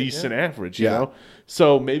up Crack a it, decent yeah. average, you Yeah. know?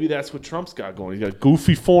 So maybe that's what Trump's got going. He's got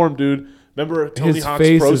goofy form, dude. Remember Tony His Hawk's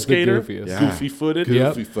face pro is the skater? goofiest. Yeah. Goofy footed?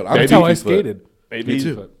 Yep. Goofy foot. I'm That's a how I goofy foot. skated. Maybe Me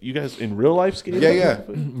too. You guys in real life skating? Yeah, yeah.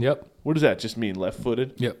 Yep. What does that just mean? Left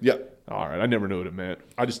footed? Yep. Yep. All right. I never knew what it meant.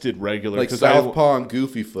 I just did regular. Like 'cause southpaw and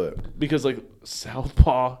goofy foot. because like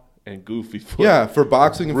southpaw and goofy foot. Yeah, for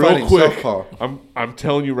boxing and Real fighting, quick, southpaw. I'm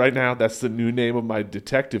telling you right now, that's the new name of my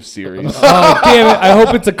detective series. Oh, damn it. I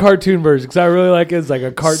hope it's a cartoon version because I really like it. It's like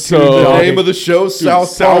a cartoon. So- The dog. name of the show, Dude,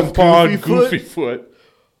 Southpaw and Goofy Foot. Foot.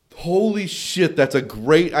 Holy shit, that's a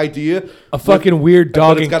great idea. A fucking weird But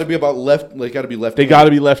dog it's and got to be about left. Like, got to be left. They got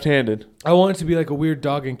to be left-handed. I want it to be like a weird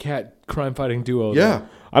dog and cat crime fighting duo. Yeah.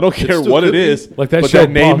 I don't care still what it could be. is. Like that but show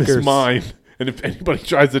that name Bonkers. is mine. And if anybody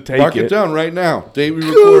tries to take Mark it down right now. Day we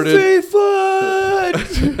recorded.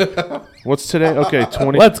 Foot. What's today? Okay,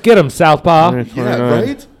 20. Let's get him, Southpaw. 29,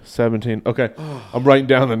 right? 17. Okay, I'm writing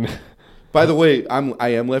down the. By the way, I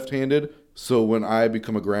am left-handed, so when I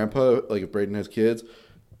become a grandpa, like if Braden has kids,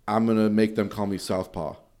 I'm gonna make them call me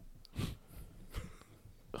Southpaw.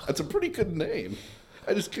 That's a pretty good name.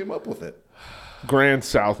 I just came up with it. Grand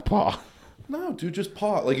Southpaw. No, dude, just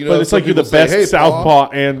paw. Like you know, But it's some like you're the people say, best "Hey, Southpaw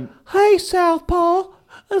and Hey, Southpaw.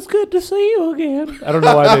 It's good to see you again. I don't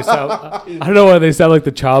know why they sound. I don't know why they sound like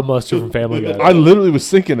the child molester from Family Guy. I literally was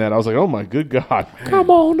thinking that. I was like, oh my good God. Come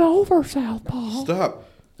on over, Southpaw. Stop.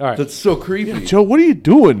 All right. That's so creepy. Joe, what are you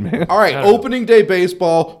doing, man? All right, opening day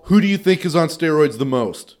baseball. Who do you think is on steroids the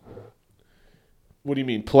most? What do you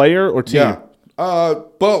mean, player or team? Yeah,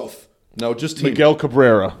 both. No, just team. Miguel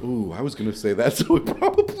Cabrera. Ooh, I was gonna say that, so it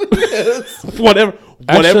probably is. Whatever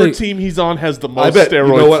Actually- team he's on has the most I bet. steroids.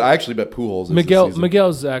 You know what? I actually bet Pujols. Is this season.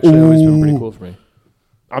 Miguel's actually always been pretty cool for me.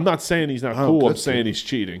 I'm not saying he's not Oh, cool. I'm good. saying he's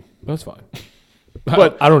cheating. That's fine.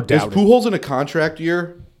 But I don't Is doubt it. Pujols in a contract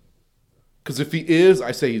year? Because if he is,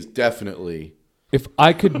 I say he's definitely. If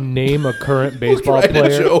I could name a current baseball Right at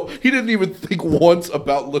player, Joe. He didn't even think once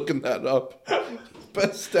about looking that up.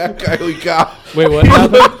 Best stat guy we got. wait, what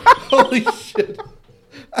happened? Holy shit.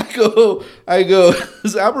 I go,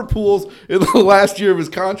 is Albert Pujols in the last year of his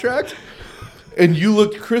contract? And you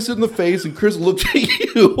looked Chris in the face, and Chris looked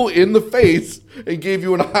at you in the face and gave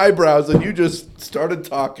you an eyebrows, and you just started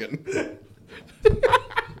talking.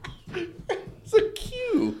 It's a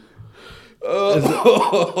cue. It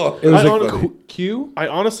was I a don't- Q. I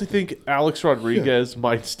honestly think Alex Rodriguez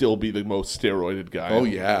might still be the most steroided guy. Oh,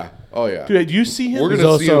 yeah. Oh, yeah. Dude, do you see him? We're He's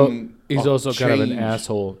gonna see also him he's also kind of an change.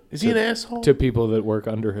 asshole. Is he an asshole? to people that work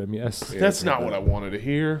under him? Yes. That's not what I wanted to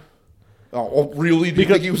hear. Oh, really? Do you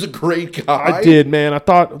Because- think he was a great guy? I did, man. I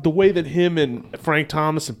thought the way that him and Frank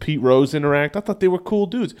Thomas and Pete Rose interact, I thought they were cool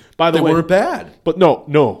dudes. By the They way, were bad. but no,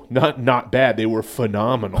 not bad. They were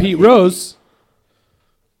phenomenal. Pete Rose,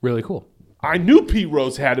 really cool. I knew Pete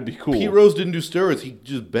Rose had to be cool. Pete Rose didn't do steroids. He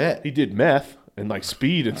just bet. He did meth and like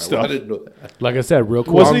speed and I stuff. didn't know that. Like I said, real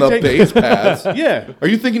cool. Wasn't On he the taking- base paths. Yeah, Are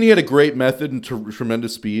you thinking he had a great method and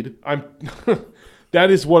tremendous speed? I'm. That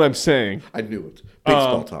is what I'm saying. I knew it.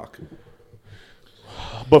 Baseball talk.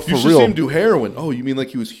 But for You should real, see him do heroin. Oh, you mean like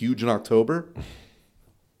he was huge in October?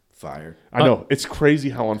 Fire. I know it's crazy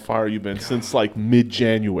how on fire you've been since like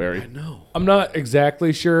mid-January. No. I'm not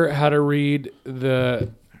exactly sure how to read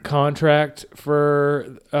the contract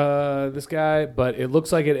for this guy, but it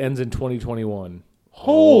looks like it ends in 2021.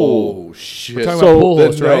 Oh, shit. Talking So,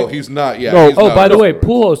 about Pujols, No, right? he's not. Yeah. No. he's Oh, not by the on way, steroids.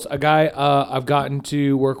 Pujols, a guy I've gotten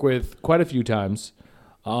to work with quite a few times.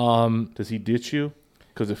 Does he ditch you?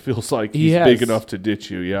 Because it feels like He he's has. big enough to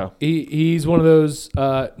ditch you. Yeah. He's one of those.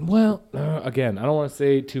 Again, I don't want to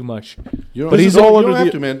say too much, You don't, but he's you all don't under have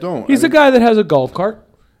the. to, man. Don't. He's a guy that has a golf cart,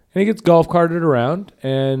 and he gets golf carted around,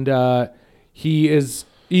 and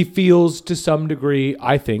he feels to some degree.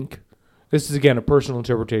 I think this is again a personal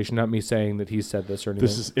interpretation, not me saying that he said this or anything.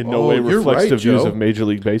 This is in no Oh, way you're reflects right, the views Joe. of Major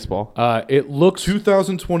League Baseball. It looks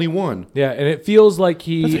 2021. yeah, and it feels like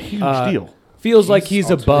he That's a huge deal. Feels like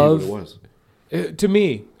he's I'll tell you what above. it was. To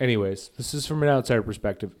me, anyways, this is from an outsider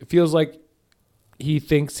perspective. It feels like he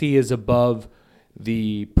thinks he is above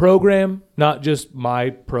the program, not just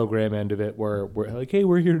my program end of it, where we're like, hey,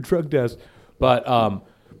 we're here to drug test, but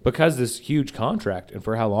because this huge contract and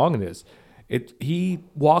for how long it is, he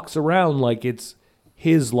walks around like it's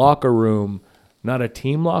his locker room, not a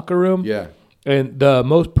team locker room. Yeah. And the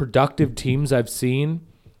most productive teams I've seen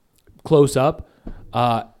close up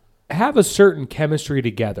have a certain chemistry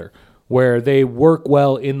together where they work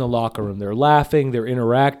well in the locker room. They're laughing, they're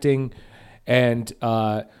interacting. And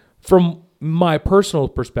from my personal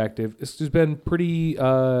perspective, this has been pretty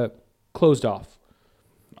closed off.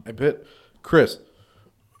 I bet. Chris,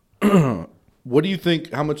 what do you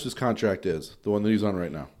think, how much this contract is, the one that he's on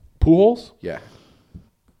right now? Pujols? Yeah.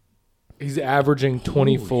 He's averaging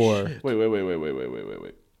 24.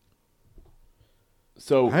 Wait.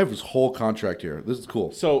 So I have his whole contract here. This is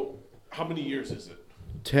cool. So how many years is it?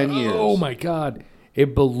 10 years. Oh, my God.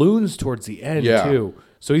 It balloons towards the end, Yeah. too.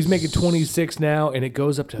 So he's making 26 now, and it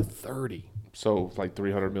goes up to 30. So like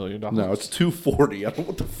 $300 million. No, it's 240. I don't know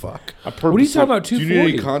what the fuck. What are you talking about, Do you need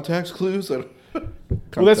 240? any context clues? Well,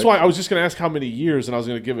 that's why I was just going to ask how many years, and I was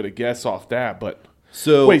going to give it a guess off that. But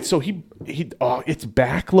So wait, so he it's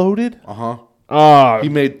backloaded? He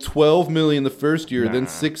made 12 million the first year, then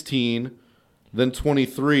 16, then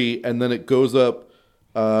 23, and then it goes up.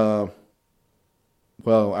 All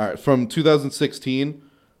right, from 2016,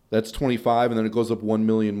 that's 25, and then it goes up 1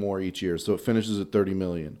 million more each year, so it finishes at 30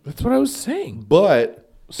 million. That's what I was saying. But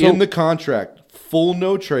in the contract, full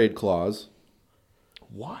no trade clause.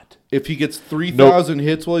 What? If he gets 3,000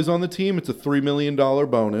 hits while he's on the team, it's a $3 million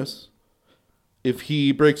bonus. If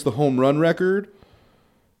he breaks the home run record,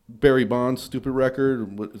 Barry Bonds' stupid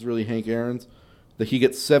record, what is really Hank Aaron's, that he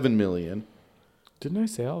gets $7 million. Didn't I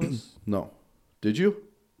say all this? No. Did you?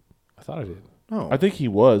 I thought I did. No. I think he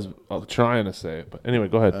was trying to say it, but anyway,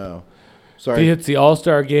 go ahead. Oh. If Sorry. he hits the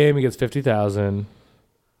All-Star game, he gets 50,000.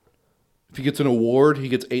 If he gets an award, he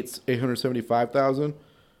gets 875,000.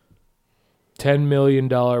 $10 million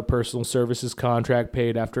personal services contract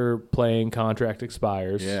paid after playing contract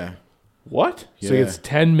expires. Yeah. What? So he gets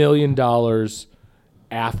 $10 million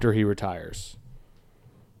after he retires.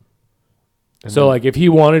 So, like, if he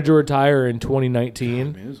wanted to retire in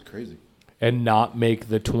 2019 Man, this is crazy. and not make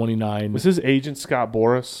the 29... Was his agent Scott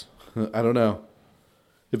Boras? I don't know.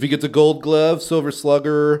 If he gets a gold glove, silver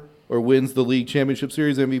slugger, or wins the league championship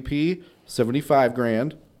series MVP, 75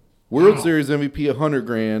 grand. World Series MVP, 100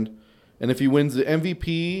 grand. And if he wins the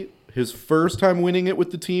MVP, his first time winning it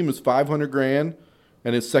with the team is 500 grand.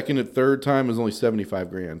 And his second and third time is only 75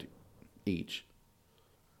 grand each.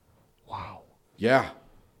 Wow. Yeah.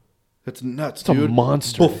 That's nuts, That's a dude.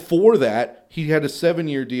 monster. Before that, he had a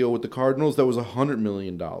 7-year deal with the Cardinals that was $100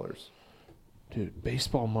 million. Dude,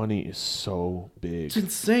 baseball money is so big. It's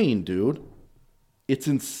insane, dude. It's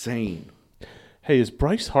insane. Hey, is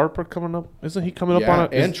Bryce Harper coming up? Isn't he coming up Yeah, on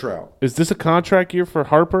it? and Trout. Is this a contract year for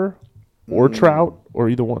Harper or Trout or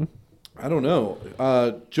either one? I don't know.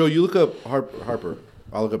 Joe, you look up Harper.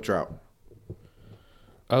 I'll look up Trout.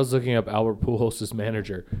 I was looking up Albert Pujols'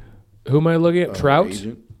 manager. Who am I looking at? Trout?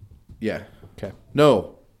 Agent. Yeah. Okay.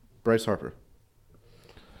 No, Bryce Harper.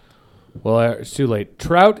 Well, it's too late.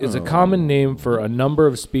 Trout is a common name for a number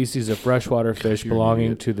of species of freshwater fish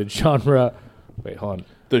belonging to the genre. Wait, hold on.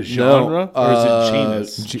 The genre or is it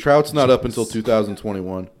genus? Trout's not up until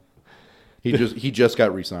 2021. He just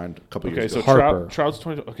got re-signed a couple Okay, years so ago. Harper. Trout's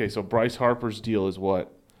 20. Okay, so Bryce Harper's deal is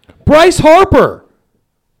what? Bryce Harper!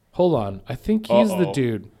 Hold on. I think he's the Uh-oh.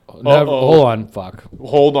 dude. Hold on. Fuck.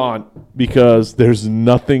 Hold on, because there's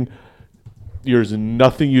nothing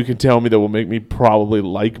you can tell me that will make me probably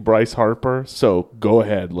like Bryce Harper. So go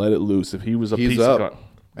ahead, let it loose. If he was a He's piece up of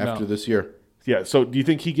after No. this year. yeah. So do you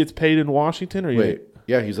think he gets paid in Washington, or Wait,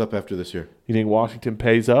 yeah, he's up after this year. you think Washington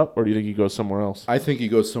pays up, or do you think he goes somewhere else? I think he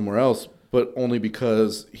goes somewhere else, but only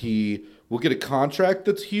because he will get a contract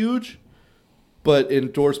that's huge, but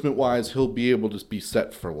endorsement-wise, he'll be able to be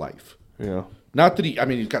set for life. Yeah. Not that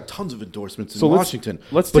he's got tons of endorsements in So let's Washington.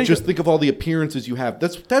 take but just think of all the appearances you have.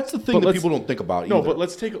 That's the thing But that let's- people don't think about. No, either. but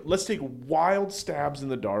let's take wild stabs in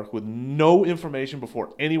the dark with no information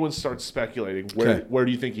before anyone starts speculating. Okay. Where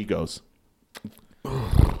do you think he goes?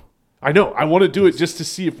 I know. I want to do it just to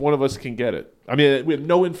see if one of us can get it. I mean, we have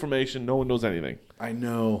no information. No one knows anything. I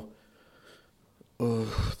know. Ugh,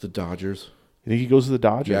 the Dodgers. You think he goes to the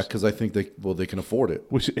Dodgers? Yeah, because I think they can afford it.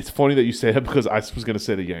 Which it's funny that you say that because I was going to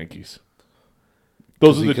say the Yankees.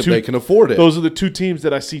 Those are the two. They can afford it. Those are the two teams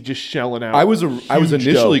that I see just shelling out. I was huge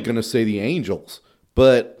initially dough. going to say the Angels,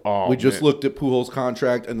 but Oh, we just man. looked at Pujols'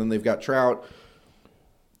 contract, and then they've got Trout.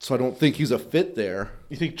 So I don't think he's a fit there.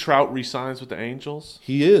 You think Trout resigns with the Angels?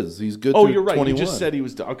 He is. He's good Oh, through you're right. 21. You just said he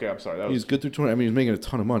was done. Okay, I'm sorry. That was He's good through 20. I mean, he's making a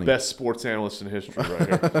ton of money. best sports analyst in history right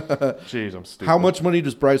here. Jeez, I'm stupid. How much money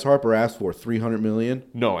does Bryce Harper ask for? $300 million?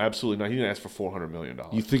 No, absolutely not. He didn't ask for $400 million.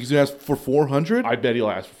 You think he's going to ask for $400? I bet he'll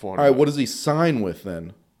ask for $400 All right, what does he sign with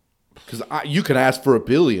then? Because you could ask for $1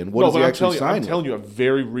 billion. What does he actually sign I'm with? telling you, I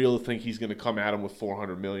very really think he's going to come at him with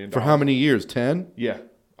 $400 million. For how many years? 10? Yeah,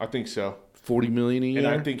 I think so. $40 million a year? And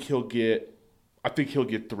I think he'll get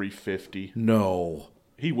 350. No.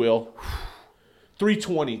 He will.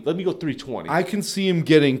 320. Let me go 320. I can see him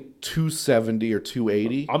getting 270 or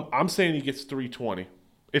 280. I'm saying he gets 320.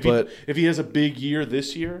 If he has a big year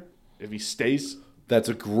this year, if he stays, That's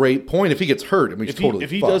a great point. If he gets hurt, I mean, he's totally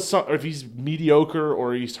if he fucked. does something, or if he's mediocre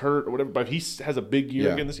or he's hurt or whatever, but if he has a big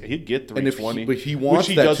year again this year, he'd get 320. But he wants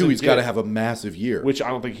which that too. He's got to get, have a massive year. which I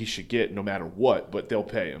don't think he should get no matter what, but they'll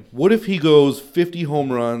pay him. What if he goes 50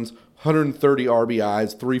 home runs, 130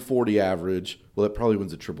 RBIs, 340 average? Well, that probably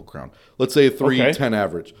wins a Triple Crown. Let's say a 310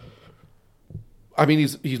 average. I mean,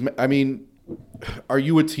 I mean, are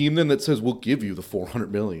you a team then that says we'll give you the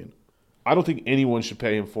 $400 million? I don't think anyone should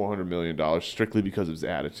pay him $400 million strictly because of his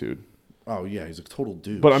attitude. Oh yeah, he's a total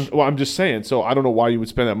douche. But I'm just saying. So I don't know why you would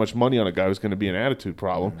spend that much money on a guy who's going to be an attitude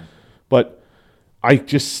problem. But I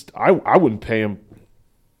wouldn't pay him.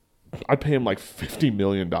 I'd pay him like $50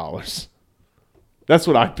 million. That's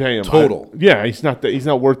what I'd pay him Total. Yeah, he's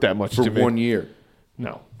not worth that much for to me. 1 year.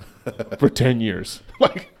 No, for 10 years.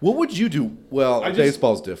 Like What would you do? Well,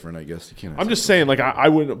 baseball's different, I guess. You can't. I'm just saying, like I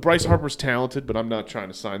wouldn't. Bryce Harper's talented, but I'm not trying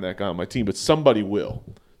to sign that guy on my team. But somebody will.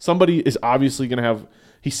 Somebody is obviously going to have.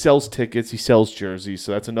 He sells tickets. He sells jerseys.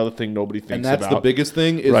 So that's another thing nobody thinks and that's about. the biggest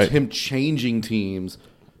thing is Right. him changing teams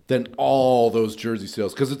than all those jersey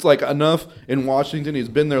sales. Because it's like enough in Washington. He's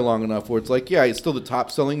been there long enough where it's like, yeah, he's still the top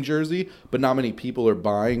selling jersey, but not many people are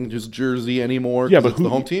buying his jersey anymore. Yeah, 'cause but it's the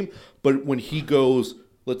home team. But when he goes,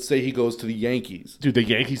 let's say he goes to the Yankees, Dude, the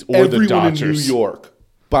Yankees or everyone the Dodgers. in New York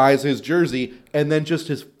buys his jersey, and then just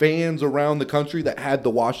his fans around the country that had the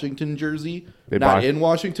Washington jersey, in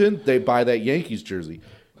Washington, they buy that Yankees jersey.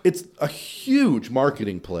 It's a huge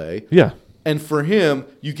marketing play. Yeah. And for him,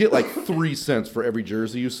 you get like 3 cents for every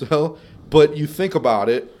jersey you sell. But you think about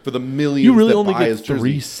it, for the millions You really that only buy get his jersey,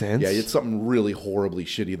 3 cents? Yeah, it's something really horribly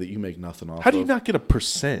shitty that you make nothing off of. How do you not get a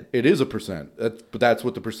percent? It is a percent. But that's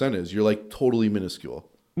what the percent is. You're like totally minuscule.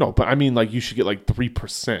 No, but I mean, like you should get like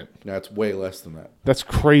 3%. That's way less than that. That's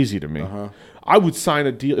crazy to me. I would sign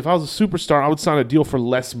a deal if I was a superstar. I would sign a deal for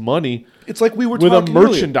less money. It's like we were with a talking earlier.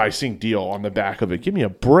 merchandising deal on the back of it. Give me a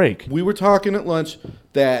break. We were talking at lunch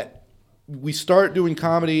that we start doing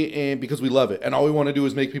comedy and because we love it, and all we want to do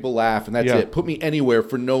is make people laugh, and that's Yeah. it. Put me anywhere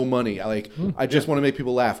for no money. I just want to make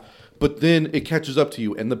people laugh. But then it catches up to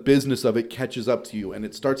you, and the business of it catches up to you, and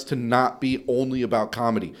it starts to not be only about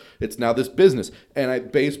comedy. It's now this business,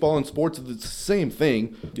 and baseball and sports are the same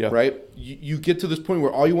thing, right? You get to this point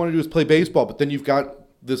where all you want to do is play baseball, but then you've got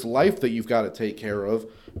this life that you've got to take care of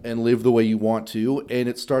and live the way you want to, and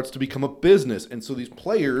it starts to become a business. And so these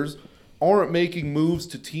players aren't making moves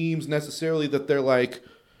to teams necessarily that they're like,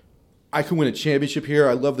 I can win a championship here.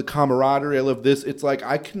 I love the camaraderie. I love this. It's like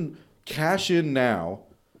I can cash in now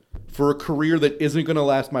for a career that isn't going to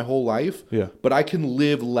last my whole life, but I can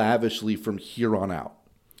live lavishly from here on out.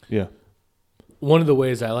 Yeah. One of the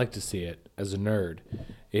ways I like to see it as a nerd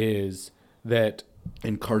is that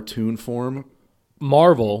in cartoon form,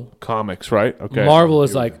 Marvel comics, right? Okay. Marvel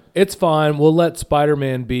is like, it's fine. We'll let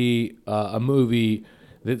Spider-Man be a movie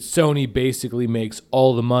that Sony basically makes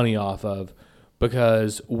all the money off of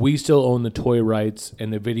because we still own the toy rights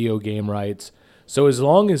and the video game rights. So as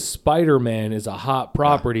long as Spider-Man is a hot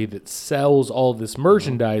property that sells all this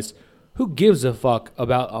merchandise, who gives a fuck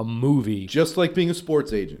about a movie? Just like being a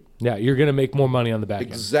sports agent. Yeah, you're going to make more money on the back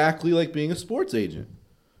end. Exactly like being a sports agent.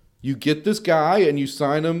 You get this guy and you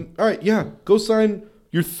sign him. All right, yeah, go sign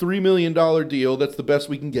your $3 million deal. That's the best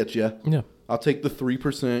we can get you. Yeah. I'll take the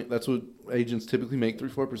 3%. That's what agents typically make,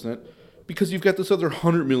 3-4%. Because you've got this other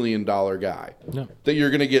 $100 million guy that you're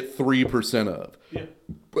going to get 3% of. Yeah.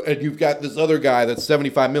 And you've got this other guy that's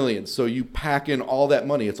 $75 million. So you pack in all that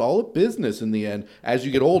money. It's all a business in the end as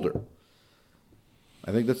you get older.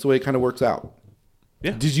 I think that's the way it kind of works out.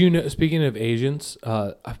 Yeah. Did you know, speaking of agents,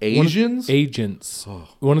 agents?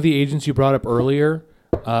 One of the agents you brought up earlier,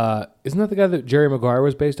 isn't that the guy that Jerry Maguire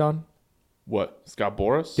was based on? What? Scott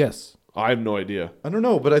Boras? Yes. I have no idea. I don't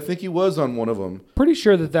know, but I think he was on one of them. Pretty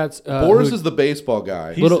sure that's... Boras is the baseball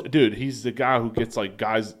guy. Dude, he's the guy who gets like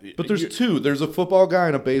guys... But there's two. There's a football guy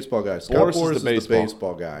and a baseball guy. Scott Boras is the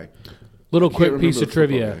baseball guy. Little quick piece of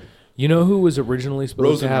trivia. You know who was originally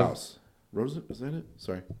supposed to have... Rosenhaus. Rosen, is that it?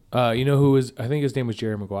 Sorry. You know who was? I think his name was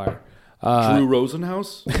Jerry Maguire. Drew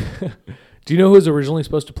Rosenhaus? Do you know who was originally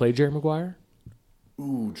supposed to play Jerry Maguire?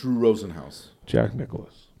 Ooh, Drew Rosenhaus. Jack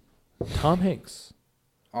Nicklaus. Tom Hanks.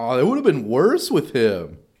 Oh, it would have been worse with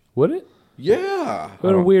him. Would it? Yeah.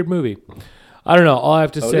 What a weird movie. I don't know. All I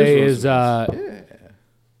have to say is Yeah.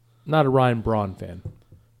 not a Ryan Braun fan.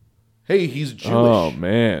 Hey, he's Jewish. Oh,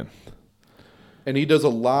 man. And he does a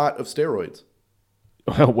lot of steroids.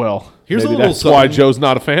 Well, Here's a maybe little that's why something. Joe's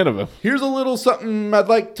not a fan of him. Here's a little something I'd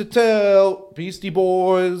like to tell Beastie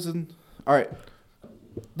Boys. And all right,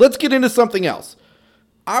 let's get into something else.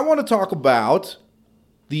 I want to talk about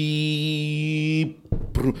the.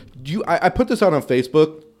 I put this out on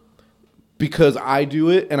Facebook because I do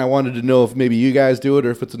it, and I wanted to know if maybe you guys do it or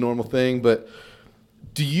if it's a normal thing. But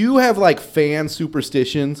do you have like fan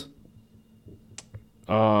superstitions?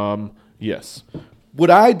 Yes. When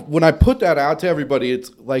I put that out to everybody,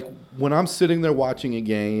 it's like when I'm sitting there watching a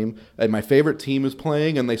game and my favorite team is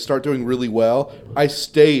playing and they start doing really well, I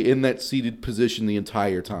stay in that seated position the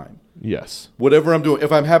entire time. Yes. Whatever I'm doing,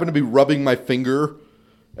 if I'm happen to be rubbing my finger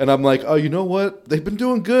and I'm like, oh, you know what? They've been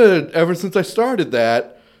doing good ever since I started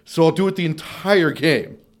that, so I'll do it the entire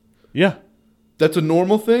game. Yeah. That's a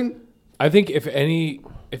normal thing? I think if at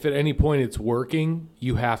any point it's working,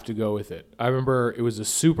 you have to go with it. I remember it was a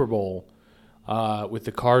Super Bowl with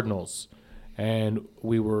the Cardinals, and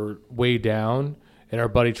we were way down, and our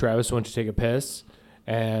buddy Travis went to take a piss,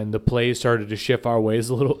 and the plays started to shift our way a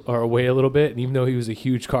little bit. And even though he was a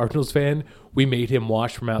huge Cardinals fan, we made him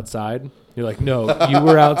watch from outside. You're like, no, you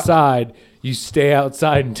were outside. You stay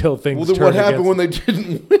outside until things. Well, then turn what happened against when they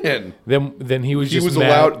didn't win? Then he was He just was mad.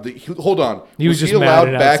 allowed. Hold on. He was just he mad allowed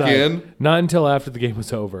and back outside. in? Not until after the game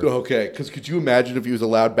was over. Okay, because could you imagine if he was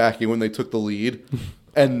allowed back in when they took the lead,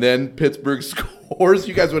 and then Pittsburgh scores?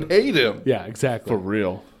 You guys would hate him. Yeah, exactly. For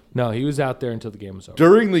real. No, he was out there until the game was over.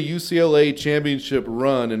 During the UCLA championship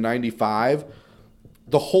run in '95,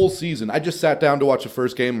 the whole season, I just sat down to watch the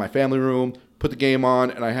first game in my family room, put the game on,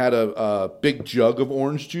 and I had a big jug of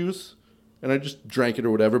orange juice, and I just drank it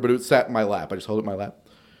or whatever, but it sat in my lap. I just held it in my lap.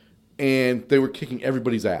 And they were kicking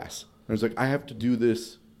everybody's ass. I was like, I have to do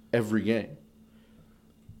this every game.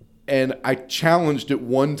 And I challenged it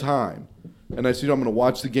one time. And I said, I'm going to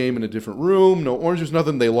watch the game in a different room. No orange juice,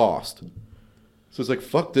 nothing. They lost. So it's like,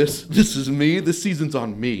 fuck this. This is me. This season's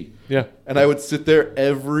on me. Yeah. And I would sit there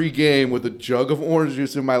every game with a jug of orange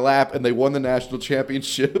juice in my lap, and they won the national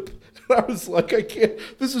championship. And I was like, I can't.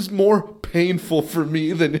 This is more painful for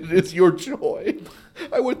me than it is your joy.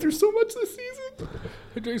 I went through so much this season.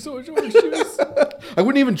 I drank so much orange juice. I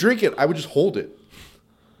wouldn't even drink it. I would just hold it.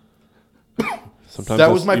 Sometimes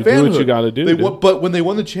That was my you fanhood. do what you got to do. They dude. but when they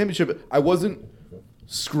won the championship, I wasn't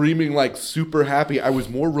screaming like super happy. I was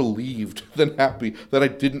more relieved than happy that I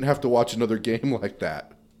didn't have to watch another game like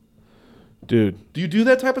that. Dude. Do you do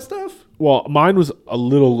that type of stuff? Well, mine was a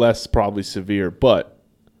little less probably severe, but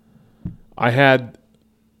I had,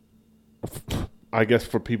 I guess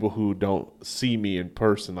for people who don't see me in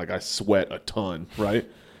person, like I sweat a ton, right?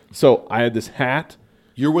 So I had this hat.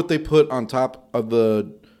 You're what they put on top of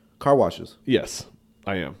the car washes. Yes,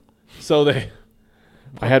 I am. So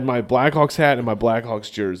I had my Blackhawks hat and my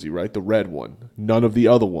Blackhawks jersey, right? The red one. None of the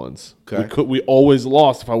other ones. Okay. We always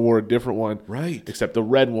lost if I wore a different one. Right. Except the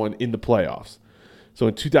red one in the playoffs. So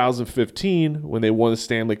in 2015, when they won the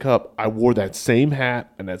Stanley Cup, I wore that same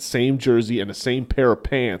hat and that same jersey and the same pair of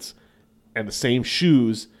pants and the same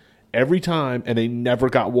shoes every time, and they never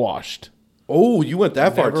got washed. Oh, you went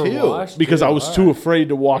that far Never too. washed? Because I was too afraid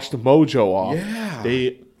to wash the mojo off. Yeah.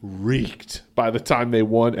 They reeked by the time they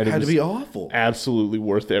won, and It it had was to be awful. absolutely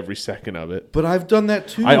worth every second of it. But I've done that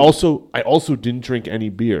too. I also didn't drink any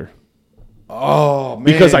beer Oh man.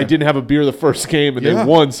 because I didn't have a beer the first game and Yeah. they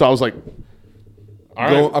won, so I was like, all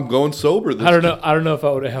right. I'm going sober this I don't know if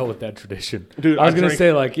I would have held with that tradition. Dude, I was I gonna drank-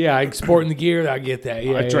 say like, yeah, I'm sporting the gear. I get that.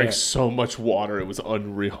 Yeah, I drank yeah. so much water, it was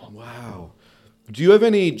unreal. Wow. Do you have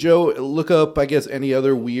any, Joe, look up, I guess, any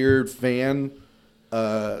other weird fan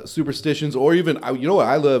superstitions, or even, you know what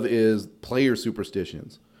I love is player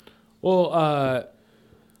superstitions. Well,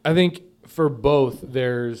 I think for both,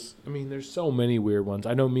 there's so many weird ones.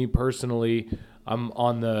 I know me personally, I'm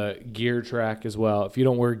on the gear track as well. If you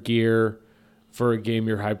don't wear gear for a game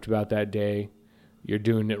you're hyped about that day, you're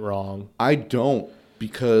doing it wrong. I don't,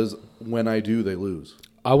 because when I do, they lose.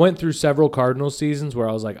 I went through several Cardinals seasons where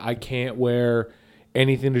I was like, I can't wear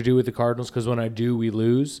anything to do with the Cardinals because when I do, we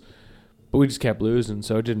lose. But we just kept losing,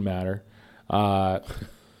 so it didn't matter. But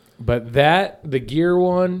the gear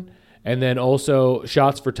one, and then also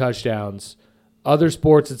shots for touchdowns. Other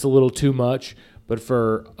sports, it's a little too much. But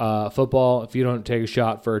for football, if you don't take a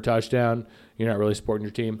shot for a touchdown, you're not really supporting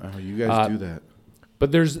your team. Oh, you guys do that.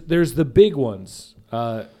 But there's the big ones.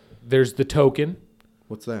 There's the token.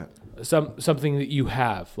 What's that? Something that you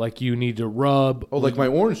have, like you need to rub. Oh, like my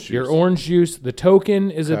orange juice. Your orange juice. The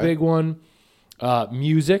token is a big one.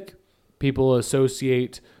 Music. People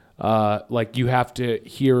associate, like you have to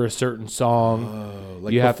hear a certain song.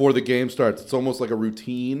 Like before the game starts. It's almost like a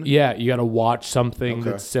routine. Yeah, you got to watch something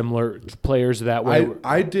that's similar. Players that way.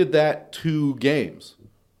 I did that 2 games.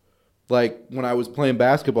 Like when I was playing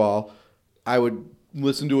basketball, I would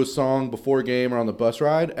listen to a song before a game or on the bus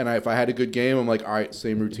ride, and if I had a good game, I'm like, all right,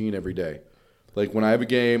 same routine every day. Like when I have a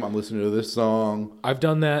game, I'm listening to this song. I've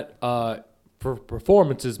done that for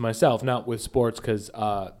performances myself, not with sports because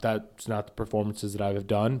that's not the performances that I've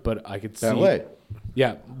done, but I could see. Ballet.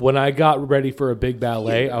 Yeah, when I got ready for a big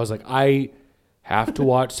ballet, I was like, I have to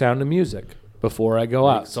watch Sound of Music before I go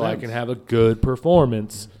out so I can have a good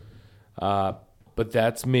performance. But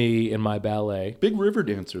that's me in my ballet. Big river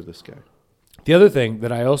dancer, this guy. The other thing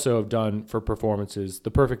that I also have done for performances,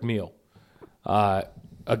 the perfect meal.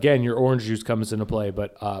 Again, your orange juice comes into play,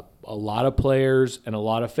 but a lot of players and a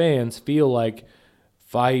lot of fans feel like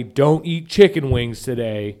if I don't eat chicken wings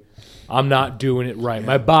today, I'm not doing it right.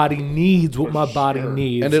 My body needs what my body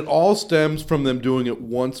needs. And it all stems from them doing it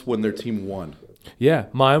once when their team won. Yeah,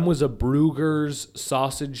 mine was a Bruegger's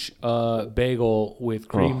sausage bagel with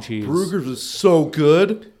cream cheese. Bruegger's was so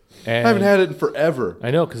good. And I haven't had it in forever.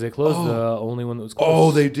 I know, because they closed the only one that was closed.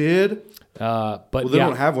 Oh, they did? But they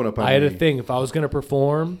don't have one up on I had a me. thing. If I was going to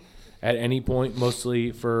perform at any point,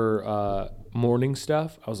 mostly for morning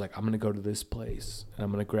stuff, I was like, I'm going to go to this place, and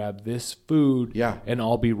I'm going to grab this food, and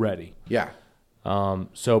I'll be ready. Yeah.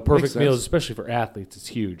 So perfect Makes meals, sense. especially for athletes, it's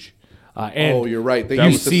huge. And you're right. They you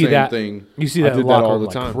use the see same that thing. You see I that did in that locker all room the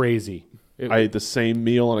like time. crazy. I ate the same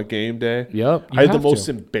meal on a game day. Yep. I had the most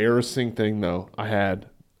embarrassing thing, though.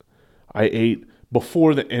 I ate,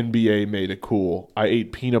 before the NBA made it cool, I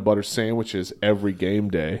ate peanut butter sandwiches every game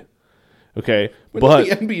day. Okay? When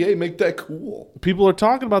did the NBA make that cool? People are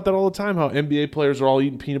talking about that all the time, how NBA players are all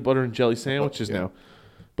eating peanut butter and jelly sandwiches now.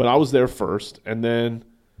 But I was there first. And then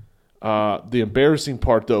the embarrassing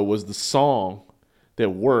part, though, was the song that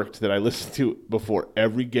worked that I listened to before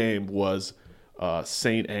every game was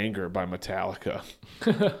Saint Anger by Metallica,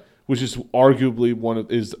 which is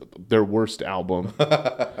arguably is their worst album,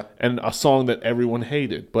 and a song that everyone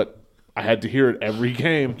hated. But I had to hear it every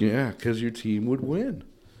game. Yeah, because your team would win.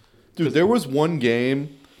 Dude, there was one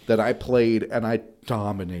game that I played and I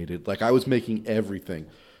dominated. Like, I was making everything.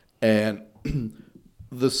 And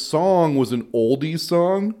the song was an oldies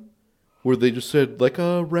song where they just said, like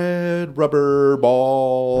a red rubber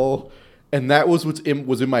ball. And that was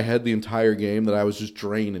was in my head the entire game, that I was just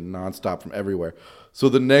draining nonstop from everywhere. So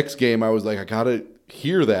the next game, I was like, I got to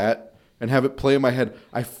hear that and have it play in my head.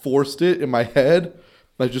 I forced it in my head.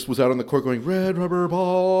 I just was out on the court going, red rubber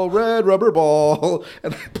ball,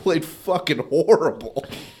 and I played fucking horrible.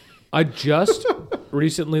 I just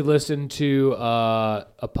recently listened to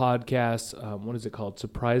a podcast. What is it called?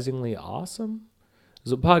 Surprisingly Awesome?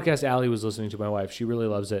 It's a podcast Allie was listening to, my wife. She really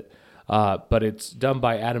loves it. But it's done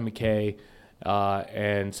by Adam McKay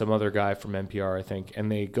and some other guy from NPR, I think.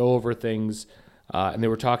 And they go over things, and they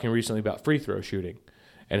were talking recently about free throw shooting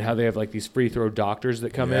and how they have like these free throw doctors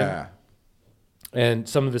that come in. And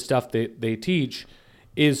some of the stuff they teach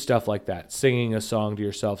is stuff like that, singing a song to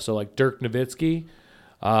yourself. So like Dirk Nowitzki,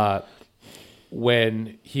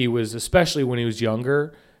 especially when he was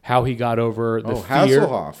younger, how he got over the fear.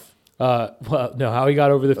 Hasselhoff. How he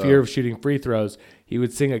got over the fear of shooting free throws. He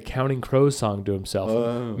would sing a Counting Crows song to himself,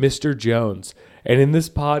 Mr. Jones. And in this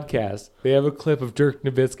podcast, they have a clip of Dirk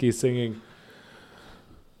Nowitzki singing,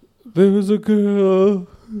 "There was a girl,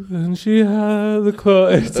 and she had the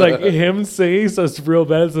clothes." It's like him singing, so it's real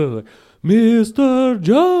bad. It's like, Mr.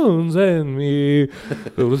 Jones and me,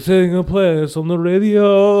 we were singing a place on the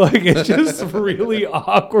radio. Like, it's just really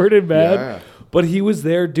awkward and bad. Yeah. But he was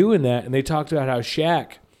there doing that, and they talked about how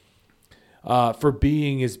Shaq, for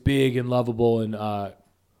being as big and lovable and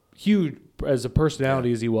huge as a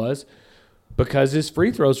personality as he was, because his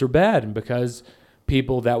free throws were bad and because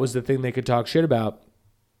people, that was the thing they could talk shit about,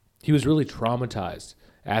 he was really traumatized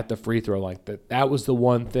at the free throw line. That was the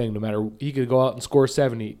one thing, no matter, he could go out and score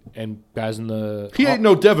 70, and guys in the... He ain't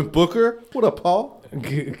no Devin Booker. What up, Paul?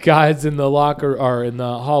 Guys in the locker or in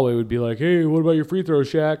the hallway would be like, "Hey, what about your free throw,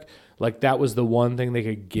 Shaq?" Like, that was the one thing they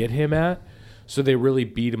could get him at. So they really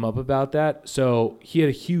beat him up about that. So he had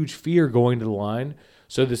a huge fear going to the line.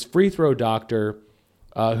 So this free throw doctor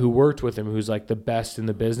who worked with him, who's like the best in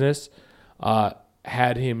the business,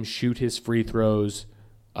 had him shoot his free throws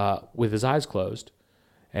with his eyes closed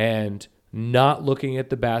and not looking at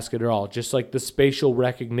the basket at all, just like the spatial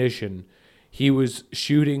recognition. He was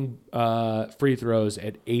shooting free throws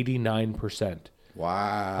at 89%.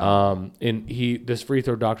 Wow. And this free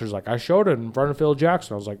throw doctor's like, I showed it in front of Phil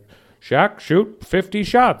Jackson. I was like, Shaq, shoot 50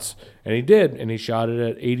 shots. And he did, and he shot it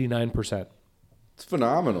at 89%. It's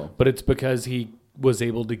phenomenal. But it's because he was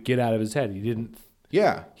able to get out of his head.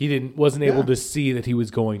 Wasn't able to see that he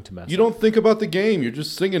was going to mess You up. don't think about the game. You're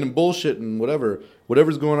just singing and bullshitting,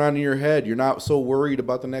 whatever's going on in your head. You're not so worried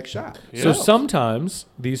about the next shot. So sometimes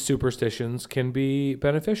these superstitions can be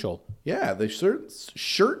beneficial. Yeah, they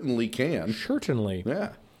certainly can. Certainly.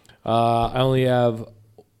 Yeah. I only have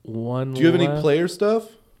one. Do you have any left. player stuff?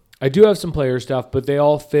 I do have some player stuff, but they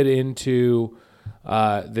all fit into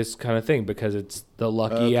this kind of thing because it's the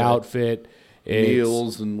lucky outfit. It's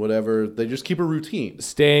Meals and whatever. They just keep a routine.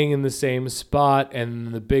 staying in the same spot,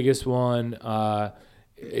 and the biggest one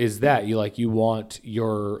is that you want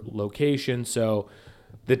your location. So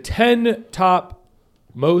the 10 top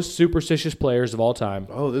most superstitious players of all time.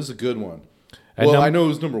 Oh, this is a good one. And I know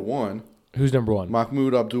who's number one. Who's number one?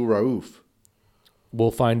 Mahmoud Abdul-Rauf.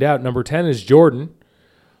 We'll find out. Number 10 is Jordan.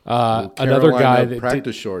 Another guy that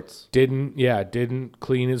practice shorts. didn't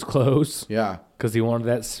clean his clothes. Yeah. Because he wanted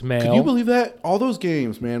that smell. Can you believe that? All those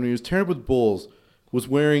games, man, when he was tearing up with Bulls, was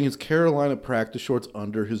wearing his Carolina practice shorts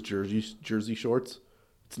under his jersey shorts.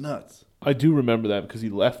 It's nuts. I do remember that because he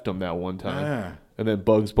left them that one time. Yeah. And then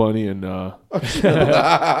Bugs Bunny and, and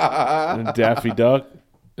Daffy Duck.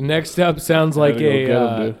 Next up sounds like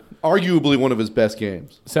Arguably one of his best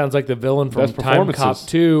games. sounds like the villain from Best Time Cop performances.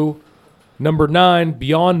 2. Number 9,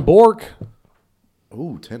 Bjorn Bork.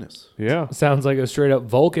 Ooh, tennis. Yeah. Sounds like a straight up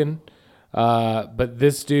Vulcan. But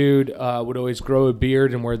this dude would always grow a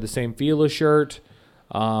beard and wear the same Fila shirt.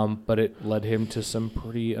 But it led him to some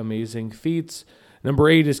pretty amazing feats. Number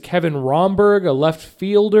 8 is Kevin Romberg, a left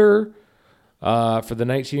fielder for the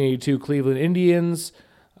 1982 Cleveland Indians,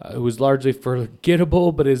 who was largely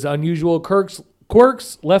forgettable, but his unusual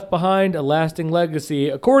quirks left behind a lasting legacy.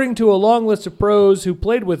 According to a long list of pros who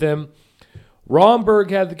played with him,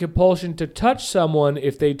 Romberg had the compulsion to touch someone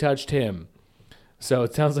if they touched him. So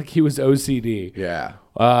it sounds like he was OCD. Yeah.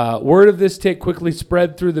 Word of this tick quickly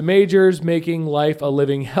spread through the majors, making life a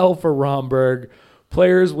living hell for Romberg.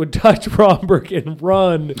 Players would touch Romberg and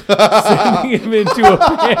run, sending him into a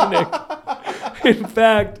panic. In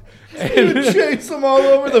fact, Chase him all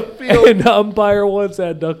over the field. an umpire once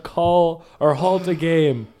had to call or halt a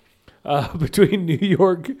game between New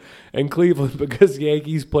York and Cleveland because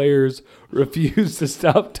Yankees players refused to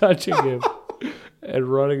stop touching him and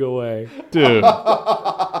running away. Dude.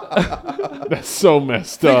 That's so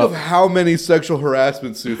messed Think up. of how many sexual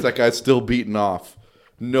harassment suits that guy's still beating off.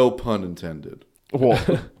 No pun intended.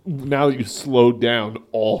 Well, now that you slowed down,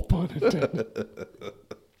 all pun intended.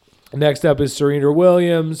 Next up is Serena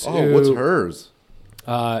Williams. Oh, what's hers?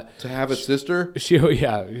 To have a sister?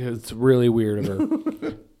 It's really weird of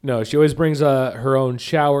her. No, she always brings her own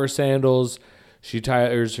shower sandals. She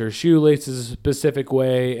ties her shoelaces a specific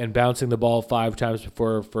way and bouncing the ball 5 times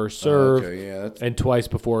before her first serve That's and twice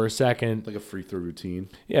before her second. like a free throw routine.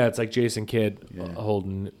 Yeah, it's like Jason Kidd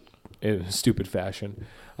holding in a stupid fashion.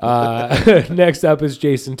 Next up is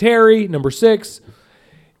Jason Terry, number 6.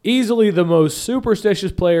 Easily the most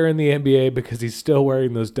superstitious player in the NBA because he's still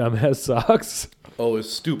wearing those dumbass socks. Oh,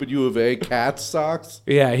 his stupid U of A Cats socks?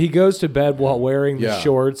 Yeah, he goes to bed while wearing the Yeah.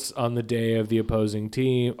 shorts on the day of the opposing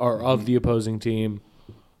team or of the opposing team.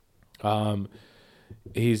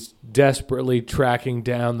 He's desperately tracking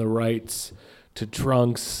down the rights to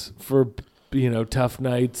trunks for tough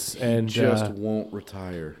nights and Just won't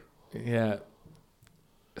retire. yeah.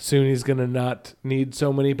 Soon he's gonna not need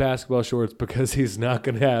so many basketball shorts because he's not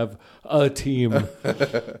gonna have a team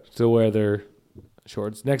to wear their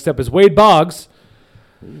shorts. Next up is Wade Boggs.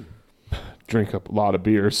 Drink up a lot of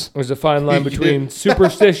beers. There's a fine line between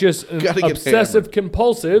superstitious and Gotta get obsessive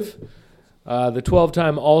compulsive. The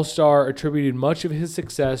 12-time All-Star attributed much of his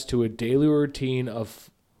success to a daily routine of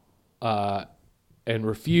and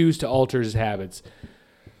refused to alter his habits.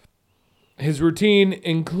 His routine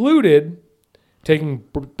included taking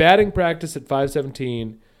batting practice at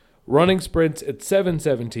 5:17, running sprints at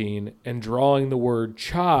 7:17, and drawing the word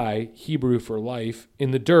chai, Hebrew for life, in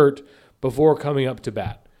the dirt before coming up to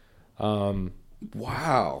bat.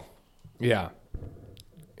 Wow. Yeah.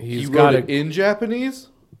 He He's wrote got it in Japanese?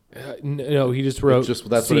 No, he just wrote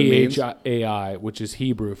that's what it means? CHAI, which is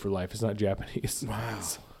Hebrew for life. It's not Japanese. Wow.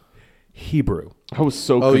 It's Hebrew. I was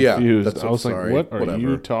so Oh, yeah. confused. That's- I was sorry. like, what are Whatever.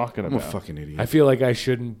 you talking I'm about? a fucking idiot. I feel like I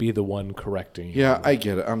shouldn't be the one correcting you. Yeah, I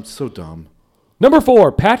get it. I'm so dumb. Number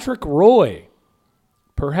 4, Patrick Roy.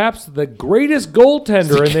 perhaps the greatest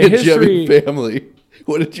goaltender in the history Jimmy family.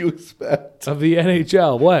 What did you expect? of the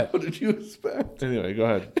NHL. What? What did you expect? Anyway, go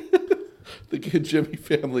ahead. The Kid Jimmy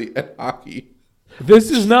family and hockey.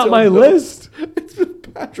 This is not Don't my know. list. It's been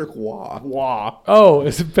Patrick Waugh. Wah. Oh,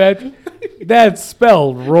 is it Patrick? That's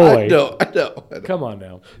spelled Roy. I know. Come on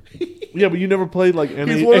now. Yeah, but you never played like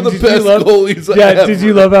any. He's one of the did you best love- goalies Yeah, ever. did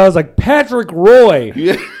you love how I was like, Patrick Roy,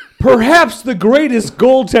 Yeah. perhaps the greatest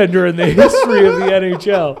goaltender in the history of the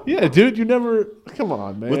NHL. Yeah, dude, you never. Come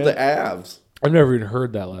on, man. With the Avs. I've never even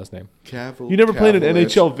heard that last name. You never played an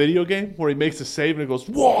Cavaliers. NHL video game where he makes a save and it goes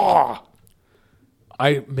wah.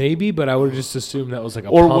 Maybe, but I would have just assumed that was like a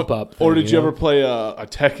Or pump up. or thing, did you ever play a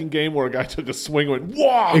Tekken game where a guy took a swing and went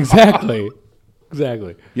wah? Exactly.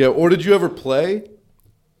 Exactly. Yeah, or did you ever play?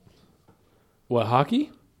 What,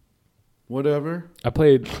 hockey? Whatever. I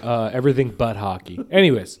played everything but hockey.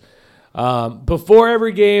 Anyways, before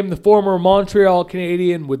every game, the former Montreal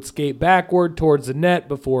Canadian would skate backward towards the net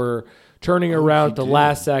before turning around at the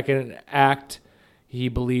last second, an act he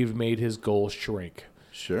believed made his goal shrink.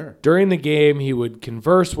 Sure. During the game, he would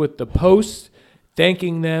converse with the post,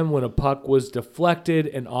 thanking them when a puck was deflected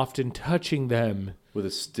and often touching them With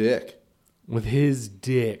a stick. with his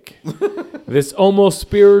dick. This almost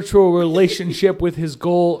spiritual relationship with his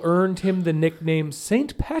goal earned him the nickname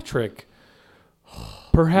Saint Patrick.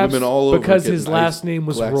 Perhaps Women all over because get his nice last name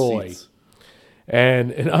was glass Roy. seats.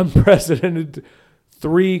 And an unprecedented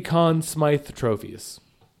 3 Conn Smythe trophies.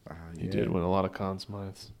 He did win a lot of Conn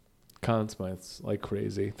Smythes. Conn Smythes, like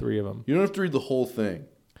crazy. 3 of them. You don't have to read the whole thing.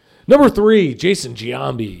 Number 3, Jason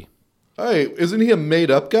Giambi. Hey, isn't he a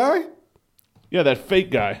made-up guy? Yeah, that fake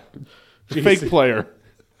guy. The fake player.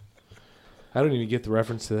 I don't even get the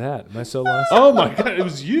reference to that. Am I so lost? Oh my god, it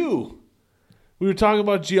was you. We were talking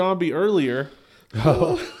about Giambi earlier.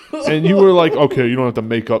 And you were like, okay, you don't have to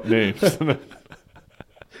make up names. It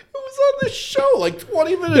was on this show like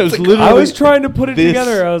 20 minutes It was ago. literally- I was trying to put it this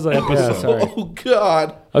together. I was like, yeah, episode. sorry. Oh,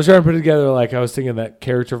 God. I was trying to put it together like I was thinking that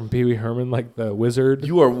character from Pee Wee Herman, like the wizard.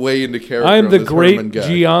 You are way into character. I'm on the this great Herman guy.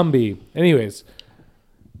 Giambi. Anyways,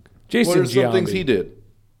 Jason What are some Giambi. things he did?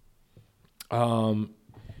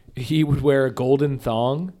 He would wear a golden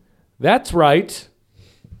thong. That's right.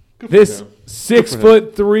 for This him.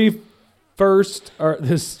 6'3" first, or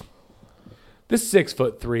this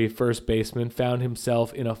 6'3" first baseman found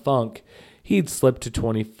himself in a funk. He'd slipped to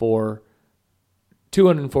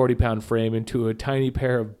 240-pound frame into a tiny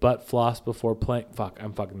pair of butt floss before playing. Fuck,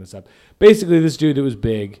 I'm fucking this up. Basically, this dude that was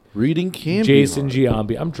big, Reading can Jason be hard.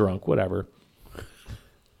 Giambi. I'm drunk, whatever.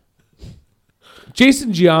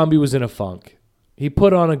 Jason Giambi was in a funk. He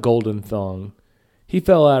put on a golden thong. He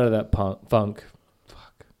fell out of that funk.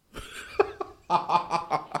 Fuck.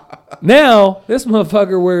 Now, this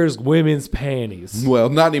motherfucker wears women's panties. Well,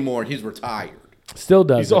 not anymore. He's retired. Still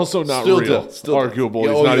does. He's it. also not Still real. does. Still Arguable.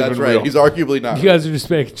 does. He's not that's even right. real. He's arguably not. You guys are just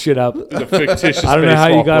making shit up. He's a fictitious I don't know how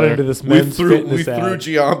you baseball got player. into this we men's threw fitness ad.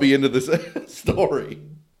 Giambi into this story.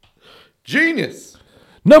 Genius.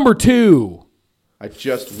 Number 2. I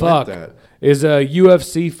just Fuck. went that. Is a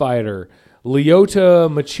UFC fighter, Lyoto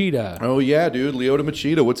Machida. Oh yeah, dude. Lyoto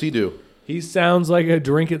Machida. What's he do? He sounds like a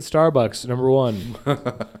drink at Starbucks, number 1.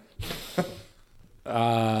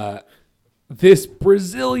 This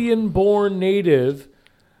Brazilian-born native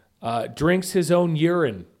drinks his own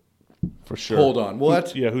urine. For sure. Hold on.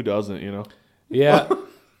 What? Yeah, who doesn't, you know? Yeah.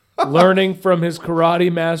 Learning from his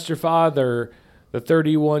karate master father, the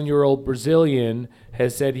 31-year-old Brazilian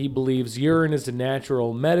has said he believes urine is a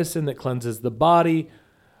natural medicine that cleanses the body.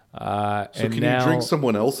 So and can now you drink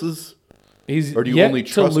someone else's? he's or do you yet only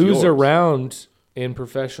to trust lose yours? around in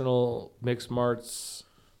professional mixed marts.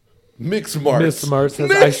 Mixed marts. Mixed marts. I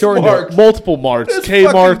Mixed shortened marts. it. Multiple marts. This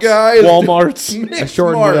Kmart's, fucking guy is- Walmart's, I Mixed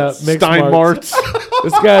shortened it up. marts. Mixed Stein marts. Marts.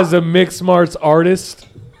 This guy's a mixed marts artist.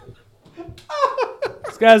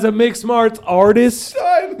 This guy's a mixed marts artist,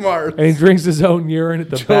 Stein marts. and he drinks his own urine at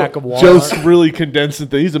the back of Walmart. Joe's really condensing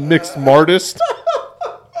things. He's a mixed martist.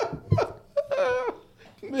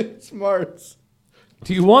 Mixed marts.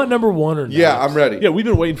 Do you want number 1 or not? Yeah, I'm ready. Yeah, we've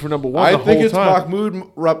been waiting for number 1 I the think whole it's time.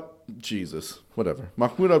 Mahmoud Jesus. Whatever.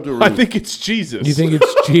 Mahmoud Abdul I think it's Jesus. You think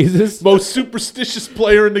it's Jesus? most superstitious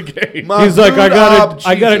player in the game? He's like,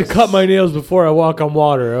 I gotta cut my nails before I walk on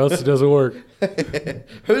water, or else it doesn't work.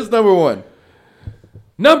 Who's number 1?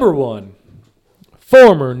 Number 1,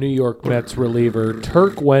 former New York Mets reliever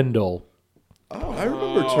Turk Wendell. Oh, I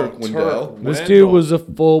remember Turk Wendell. This dude was a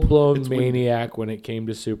full-blown maniac when it came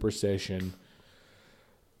to superstition.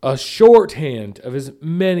 A shorthand of his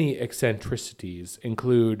many eccentricities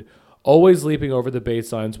include always leaping over the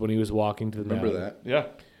baselines when he was walking to the Remember mound, that? Yeah.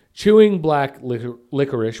 chewing black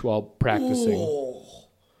licorice while practicing,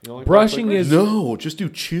 You don't like Brushing hot licorice? is No, just do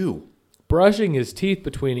chew. brushing his teeth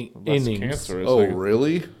between That's innings. cancerous. Oh, Like,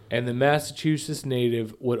 really? And the Massachusetts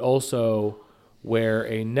native would also wear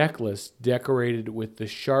a necklace decorated with the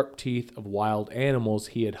sharp teeth of wild animals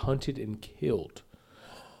he had hunted and killed.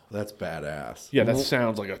 That's badass. Yeah, that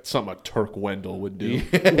sounds like something a Turk Wendell would do.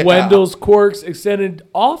 Wendell's quirks extended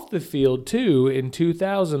off the field, too. In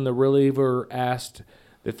 2000, the reliever asked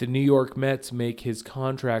that the New York Mets make his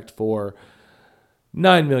contract for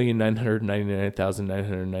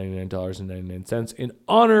 $9,999,999.99 in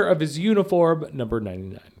honor of his uniform, number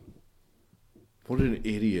 99. What an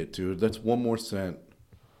idiot, dude. That's one more cent.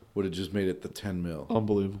 Would have just made it the 10 mil.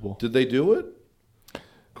 Unbelievable. Did they do it? Of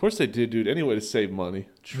course they did, dude. Any way to save money.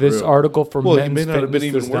 This True. article from Well, he Men's may not have been Fitness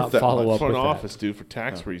even does worth not that follow much. up Front with office, that. dude, for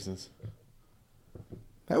tax reasons.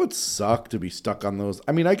 That would suck to be stuck on those.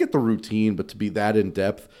 I mean, I get the routine, but to be that in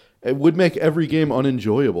depth, it would make every game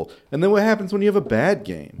unenjoyable. And then what happens when you have a bad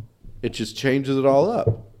game? It just changes it all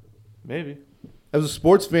up. Maybe. As a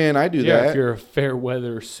sports fan, I do Yeah, that. if you're a fair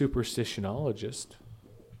weather superstitionologist.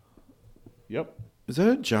 Yep. Is that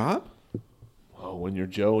a job? Oh, when you're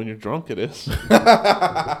Joe and you're drunk, it is.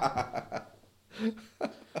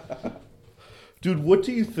 Dude, what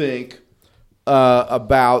do you think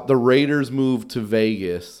about the Raiders' move to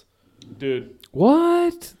Vegas? Dude.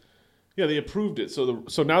 What? Yeah, they approved it. So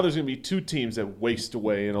now there's going to be two teams that waste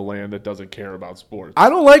away in a land that doesn't care about sports. I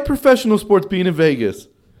don't like professional sports being in Vegas.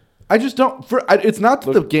 I just don't. It's not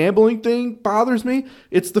that the gambling thing bothers me.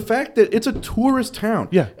 It's the fact that it's a tourist town.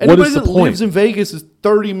 Yeah, what Anybody is the that point? lives in Vegas is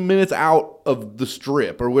 30 minutes out of the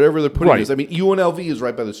Strip or whatever they're putting Right. this. I mean, UNLV is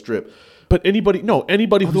right by the Strip. But anybody who's...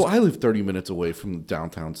 Although I live 30 minutes away from the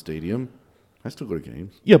downtown stadium, I still go to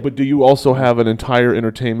games. Yeah, but do you also have an entire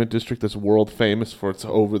entertainment district that's world famous for its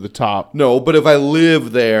over the top? No, but if I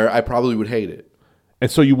live there, I probably would hate it. And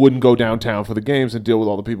so you wouldn't go downtown for the games and deal with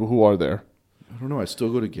all the people who are there. I don't know. I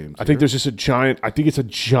still go to games. I think there's just it's a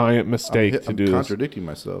giant mistake to I'm do this. contradicting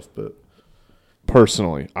myself, but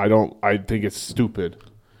Personally, I think it's stupid.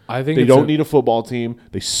 I think They it's don't need a football team.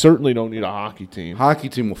 They certainly don't need a hockey team. hockey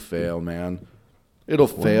team will fail, man. It'll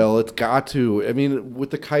fail. It's got to. I mean, with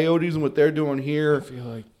the Coyotes and what they're doing here I feel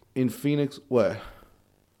like in Phoenix, what?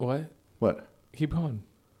 what? Keep going.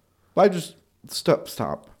 I just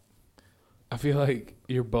stop. I feel like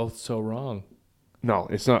you're both so wrong. No,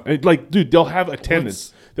 it's not. Dude, they'll have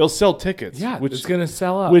attendance. They'll sell tickets. Yeah, which it's gonna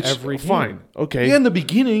sell out which every game. fine, okay. Yeah, in the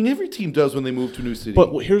beginning, every team does when they move to a new city.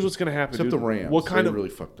 But here's what's gonna happen. except dude. the Rams. What kind they of really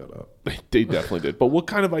fucked that up. They definitely did. But what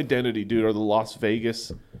kind of identity, dude, are the Las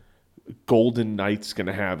Vegas Golden Knights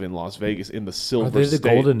gonna have in Las Vegas in the Silver Are they the State?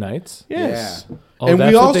 Golden Knights? Yes. Yeah. Oh, And we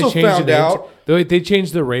that's what also they changed found the name out. to? They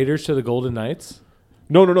changed the Raiders to the Golden Knights.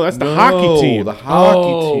 No. That's the hockey team. The hockey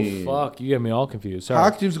Oh team. fuck! You get me all confused. Sorry.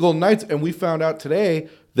 Hockey team's Golden Knights, and we found out today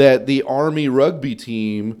that the Army rugby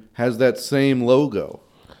team has that same logo.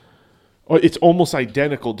 Oh, it's almost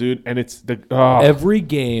identical, dude. And it's the Every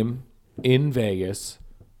game in Vegas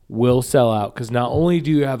will sell out because not only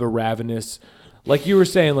do you have a ravenous, like you were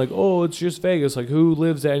saying, like, oh, it's just Vegas. Like, who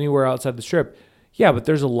lives anywhere outside the Strip? Yeah, but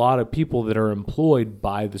there's a lot of people that are employed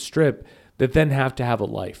by the Strip that then have to have a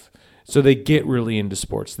life. So they get really into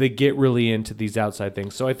sports. They get really into these outside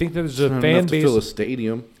things. So I think that there's a Not fan enough to base. fill a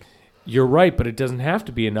stadium. You're right, but it doesn't have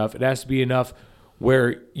to be enough. It has to be enough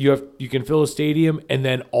where you can fill a stadium, and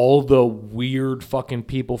then all the weird fucking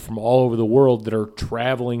people from all over the world that are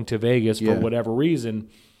traveling to Vegas for Yeah. whatever reason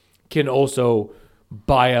can also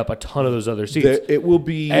buy up a ton of those other seats. It will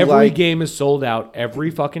be Every like game is sold out every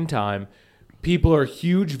fucking time. People are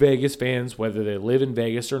huge Vegas fans, whether they live in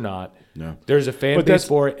Vegas or not. No. There's a fan But base that's-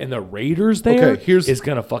 for it, and the Raiders there is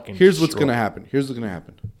gonna fucking. Here's what's destroy. gonna happen. Here's what's gonna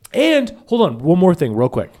happen. And hold on, one more thing, real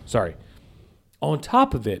quick. Sorry. On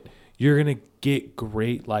top of it, you're gonna get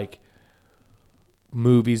great like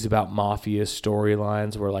movies about mafia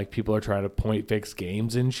storylines where like people are trying to point fix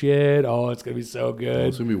games and shit. Oh, it's gonna be so good.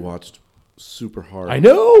 It's gonna be watched super hard. I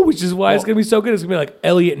know, which is why it's gonna be so good. It's gonna be like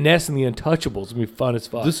Elliot Ness and the Untouchables. It's gonna be fun as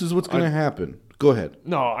fuck. This is what's gonna happen. Go ahead.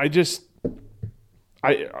 No,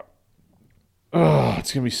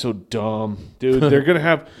 it's gonna be so dumb, dude. They're gonna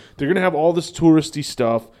have all this touristy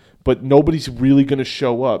stuff, but nobody's really gonna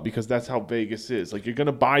show up because that's how Vegas is. Like you're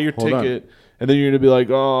gonna buy your Hold on. ticket, and then you're gonna be like,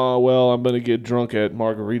 oh well, I'm gonna get drunk at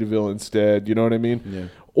Margaritaville instead. You know what I mean? Yeah.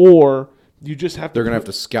 Or you just have to. They're gonna have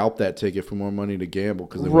to scalp that ticket for more money to gamble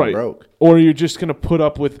because they right. went broke. Or you're just gonna put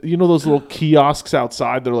up with those little kiosks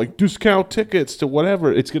outside. They're like discount tickets to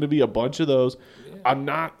whatever. It's gonna be a bunch of those. I'm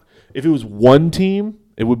not. If it was one team,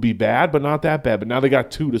 it would be bad, but not that bad. But now they got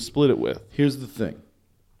two to split it with. Here's the thing.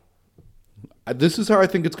 This is how I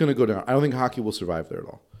think it's gonna go down. I don't think hockey will survive there at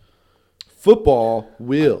all. Football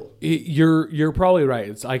will. You're probably right.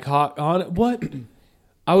 It's like what?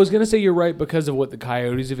 I was gonna say you're right because of what the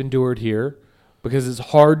Coyotes have endured here, because it's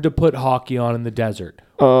hard to put hockey on in the desert.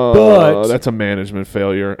 But that's a management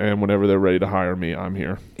failure, and whenever they're ready to hire me, I'm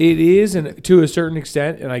here. It is, and to a certain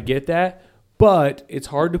extent, and I get that. But it's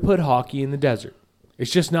hard to put hockey in the desert.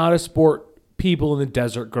 It's just not a sport people in the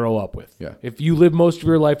desert grow up with. Yeah. If you live most of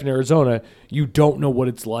your life in Arizona, you don't know what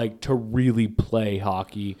it's like to really play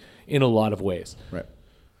hockey in a lot of ways. Right.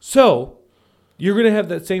 So you're going to have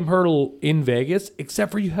that same hurdle in Vegas,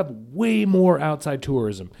 except for you have way more outside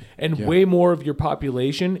tourism, and way more of your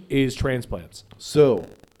population is transplants. So,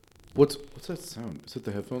 what's that sound? Is it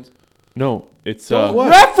the headphones? No, it's What?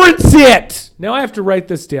 Reference it! Now I have to write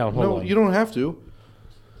this down. Hold No, on. you don't have to.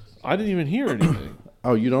 I didn't even hear anything.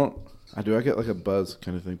 Oh, you don't? I do. I get like a buzz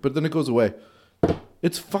kind of thing, but then it goes away.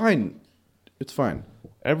 It's fine. It's fine.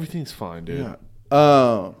 Everything's fine, dude.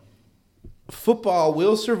 Yeah. Football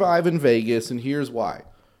will survive in Vegas, and here's why.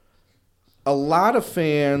 A lot of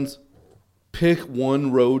fans pick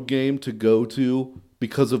one road game to go to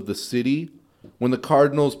because of the city. When the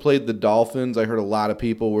Cardinals played the Dolphins, I heard a lot of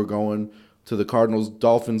people were going to the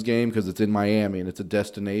Cardinals-Dolphins game because it's in Miami and it's a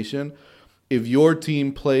destination. If your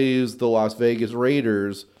team plays the Las Vegas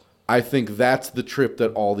Raiders, I think that's the trip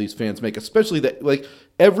that all these fans make, especially that like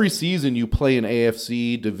every season you play an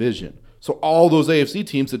AFC division. So all those AFC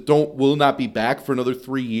teams that will not be back for another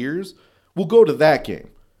 3 years will go to that game.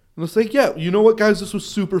 And it's like, yeah, you know what, guys, this was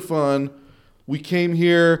super fun. We came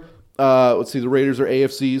here. Let's see, the Raiders are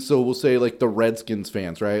AFC, so we'll say like the Redskins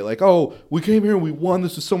fans, right? Like, oh, we came here and we won.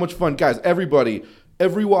 This was so much fun. Guys, everybody,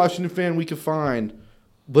 every Washington fan we could find,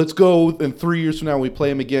 let's go. And 3 years from now, we play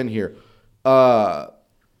them again here. I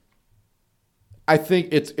think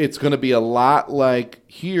it's going to be a lot like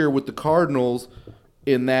here with the Cardinals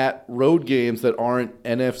in that road games that aren't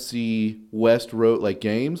NFC West road like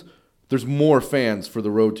games. There's more fans for the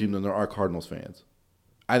road team than there are Cardinals fans.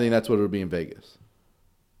 I think that's what it'll be in Vegas.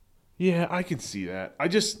 Yeah, I can see that. I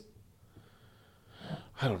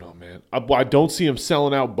don't know, man. I don't see them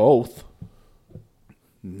selling out both.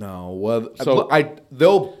 No, well, So-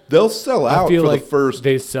 they'll sell out I feel for like the first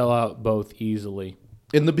they sell out both easily.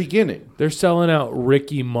 in the beginning. They're selling out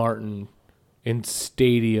Ricky Martin in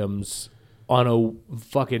stadiums on a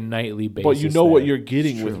fucking nightly basis. But you know what there. you're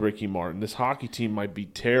getting with Ricky Martin. This hockey team might be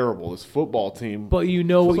terrible. This football team. But you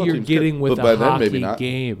know what Football you're team's getting good, with but by a then, maybe hockey not.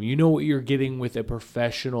 game. You know what you're getting with a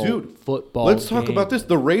professional Dude, football Let's talk game. about this.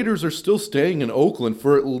 The Raiders are still staying in Oakland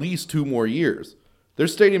for at least 2 more years. Their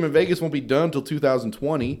stadium in Vegas won't be done until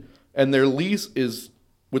 2020, and their lease is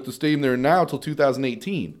with the stadium they're in now till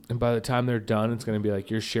 2018. And by the time they're done, it's going to be like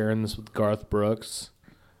you're sharing this with Garth Brooks.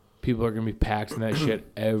 People are going to be packed in that shit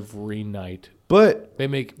every night. But They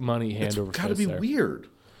make money hand it's over got to fist be there. weird.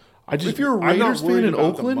 If you're a Raiders fan in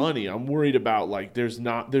Oakland? the money. I'm worried about like there's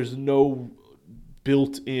no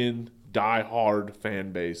built-in die-hard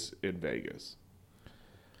fan base in Vegas.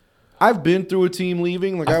 I've been through a team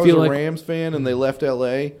leaving. Like I I was feel a like- Rams fan, and they left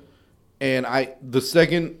LA. And the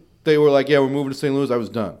second they were like, "Yeah, we're moving to St. Louis," I was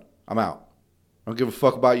done. I'm out. I don't give a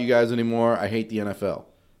fuck about you guys anymore. I hate the NFL.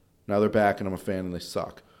 Now they're back, and I'm a fan, and they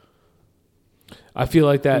suck. I feel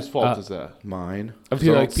like that. Whose fault is that? Mine. I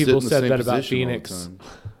feel So like don't sit people in the said same that about position all the Phoenix. time.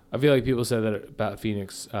 I feel like people said that about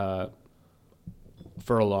Phoenix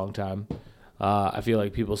for a long time. I feel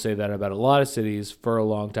like people say that about a lot of cities for a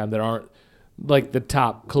long time that aren't like the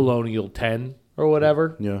top colonial 10 or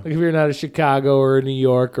whatever. Yeah. Like if you're not a Chicago or a New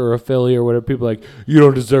York or a Philly or whatever, people are like, you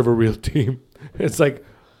don't deserve a real team. It's like,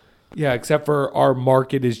 yeah, except for our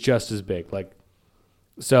market is just as big. Like,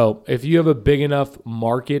 so if you have a big enough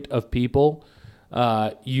market of people,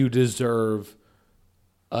 you deserve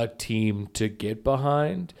a team to get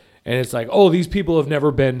behind. And it's like, oh, these people have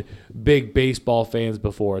never been big baseball fans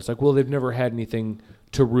before. It's like, well, they've never had anything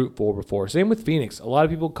to root for before. Same with Phoenix. A lot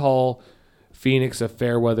of people call Phoenix a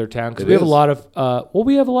fair weather town because we have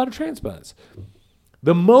a lot of transplants.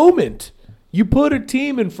 The moment you put a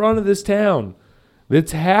team in front of this town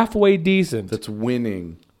that's halfway decent, That's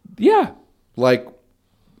winning. yeah, Like,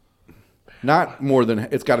 not more than,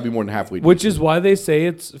 it's got to be more than halfway. which is why they say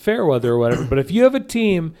it's fair weather or whatever. But if you have a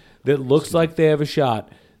team that looks like they have a shot,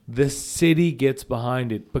 the city gets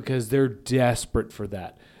behind it because they're desperate for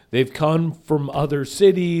that. They've come from other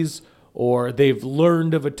cities or they've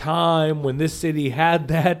learned of a time when this city had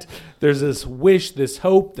that. There's this wish, this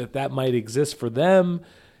hope that might exist for them,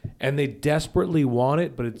 and they desperately want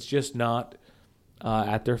it, but it's just not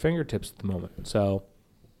at their fingertips at the moment. So,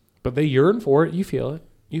 but they yearn for it. You feel it.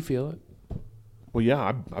 You feel it. Well,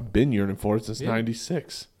 yeah, I've been yearning for it since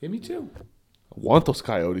 '96. Yeah, me too. I want those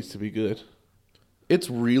Coyotes to be good. it's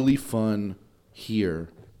really fun here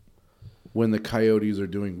when the Coyotes are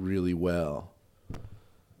doing really well.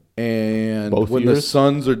 And Both when the years?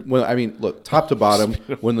 Suns are, look, top to bottom,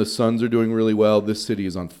 when the Suns are doing really well, this city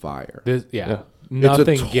is on fire.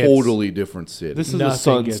 Nothing It's a totally different city. This is Nothing the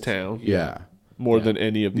Suns gets- town. yeah. More than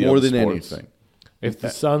any of the More other than sports. anything. If the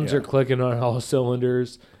Suns yeah. are clicking on all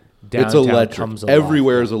cylinders, It's downtown electric. comes alive.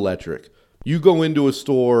 Everywhere is electric. You go into a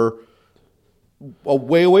store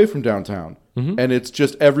way away from downtown, and it's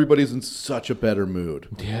just everybody's in such a better mood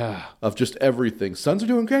Yeah. of just everything. Suns are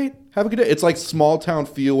doing great. Have a good day. It's like small town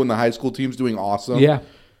feel when the high school team's doing awesome. Yeah.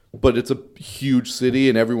 But it's a huge city,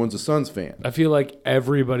 and everyone's a Suns fan. I feel like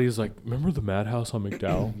everybody's like, remember the Madhouse on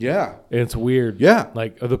McDowell? Yeah. And it's weird. Yeah.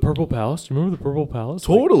 Like, the Purple Palace. Do you remember the Purple Palace?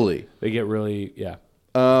 Like, Totally. they get really, yeah.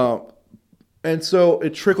 And so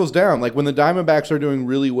it trickles down. Like when the Diamondbacks are doing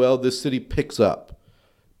really well, this city picks up.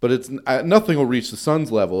 But it's nothing will reach the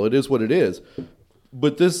Suns level. It is what it is.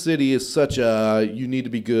 But this city is such a you need to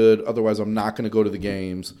be good, otherwise I'm not going to go to the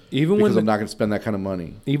games. Even because when I'm not going to spend that kind of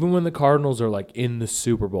money. Even when the Cardinals are like in the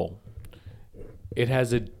Super Bowl, it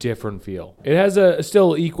has a different feel. It has a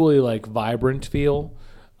still equally like vibrant feel,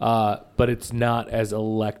 but it's not as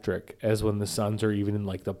electric as when the Suns are even in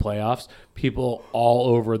like the playoffs. People all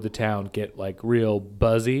over the town get like real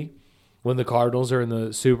buzzy. When the Cardinals are in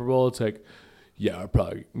the Super Bowl, it's like, yeah,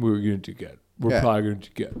 we're going to get. We're probably going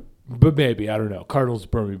to get. But maybe, I don't know. Cardinals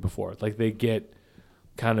burned me before. Like they get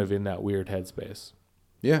kind of in that weird headspace.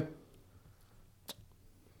 Yeah.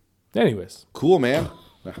 Anyways. Cool, man.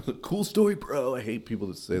 Cool story, bro. I hate people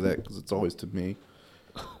that say that because it's always to me.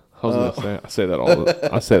 I was gonna say, I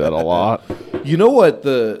say that a lot. You know what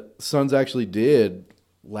the Suns actually did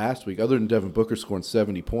last week, other than Devin Booker scoring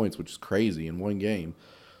 70 points, which is crazy in one game?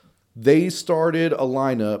 They started a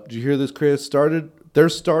lineup. Did you hear this, Chris? Their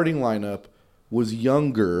starting lineup was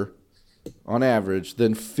younger, on average,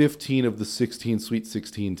 than 15 of the 16 Sweet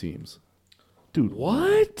 16 teams. Dude,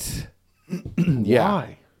 What? Yeah.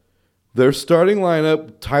 why? Their starting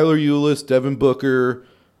lineup, Tyler Eulis, Devin Booker,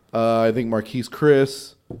 I think Marquise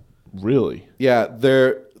Chris. Really? Yeah,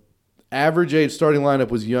 their average age starting lineup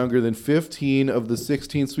was younger than 15 of the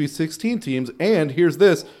 16 Sweet 16 teams. And here's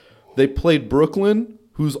this. They played Brooklyn,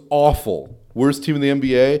 who's awful. Worst team in the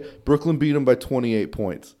NBA. Brooklyn beat them by 28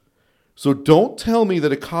 points. So don't tell me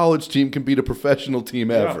that a college team can beat a professional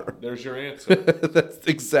team ever. There's your answer. That's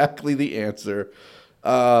exactly the answer.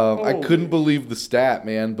 I couldn't believe the stat,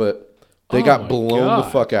 man, but they Oh got my blown the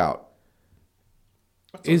God. fuck out.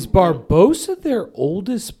 Is Barbosa their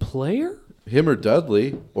oldest player? Him or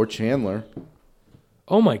Dudley or Chandler.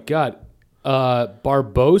 Oh my God.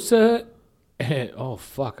 Barbosa. Oh,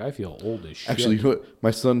 fuck. I feel old as shit. Actually, you know what?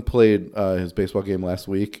 My son played his baseball game last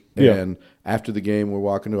week, Yeah. and after the game, we're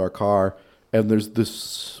walking to our car, and there's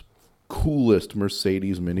this coolest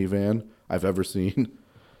Mercedes minivan I've ever seen.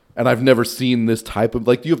 And I've never seen this type of,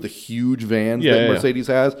 like, you have the huge vans that Mercedes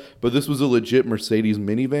has, but this was a legit Mercedes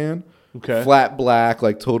minivan. Okay. Flat black,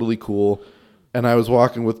 like, totally cool. And I was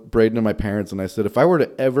walking with Braden and my parents, and I said, if I were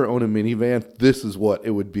to ever own a minivan, this is what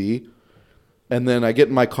it would be. And then I get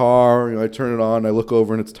in my car, I turn it on, I look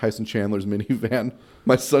over, and it's Tyson Chandler's minivan.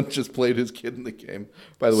 My son just played his kid in the game.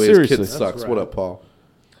 By the way, Seriously. his kid sucks. What up, Paul?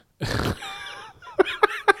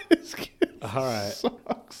 All right.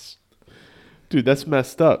 Sucks. Dude, that's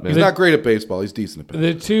messed up, man. He's not great at baseball. He's decent at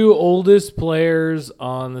baseball. The two oldest players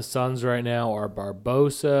on the Suns right now are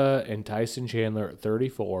Barbosa and Tyson Chandler at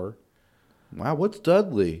 34. Wow, what's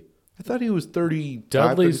Dudley? I thought he was 30.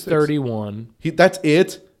 Dudley's 31. That's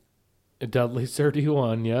it? Dudley's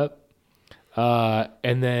 31, yep.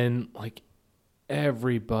 And then, like,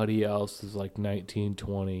 everybody else is like 19,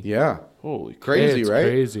 20. Yeah. Holy crap. Crazy, It's right?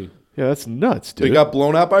 crazy. Yeah, that's nuts, dude. They got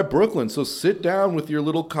blown out by Brooklyn. So sit down with your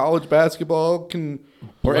little college basketball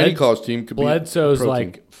or any college team could Bledsoe's be pro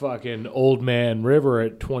like team. fucking old man River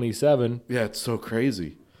at 27. Yeah, it's so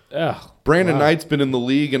crazy. Ugh. Brandon Knight's been in the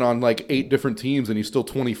league and on like 8 different teams, and he's still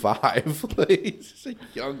 25. Like, he's just a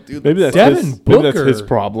young dude. maybe that's Devin his, maybe that's Booker. his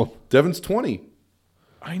problem. Devin's 20.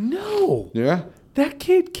 I know. Yeah. That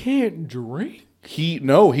kid can't drink. He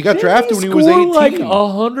got Didn't drafted when he was score 18. like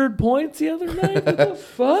 100 points the other night? What the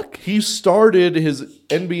fuck? He started his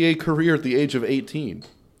NBA career at the age of 18.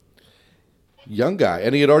 Young guy,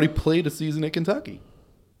 and he had already played a season at Kentucky.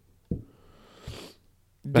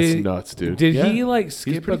 That's nuts, dude. Did Yeah. he like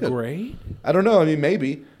skip a pretty good. grade? I don't know. I mean,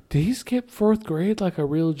 maybe. Did he skip 4th grade like a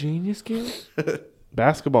real genius kid?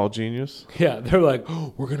 Basketball genius. Yeah, they're like,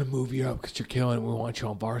 oh, we're gonna move you up because you're killing it. We want you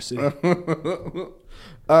on varsity.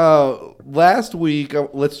 Last week,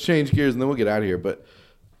 let's change gears and then we'll get out of here. But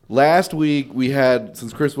Last week we had,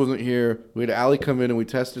 since Chris wasn't here, we had Allie come in and we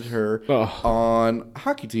tested her on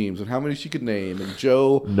hockey teams and how many she could name. And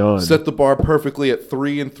Joe set the bar perfectly at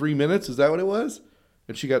 3 in 3 minutes. Is that what it was?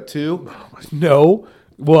 And she got 2? No.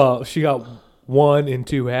 Well, she got 1 in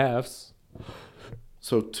 2 halves.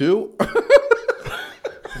 So 2?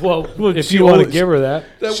 Well, if you want to give her that.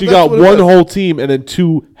 She got one whole team and then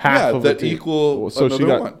 2 half of that the team. equal So another she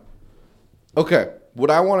got one. Okay.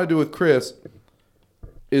 What I want to do with Chris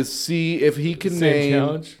is see if he can name.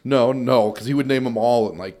 Challenge? No, because he would name them all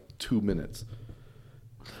in like 2 minutes.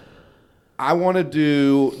 I want to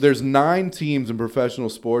do. There's 9 teams in professional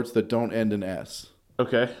sports that don't end in S.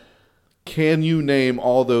 Okay. Can you name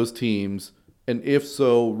all those teams? And if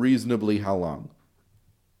so, reasonably, how long?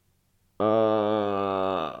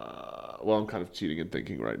 Well, I'm kind of cheating and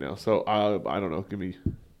thinking right now, so I don't know. Give me.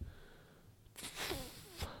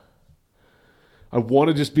 I want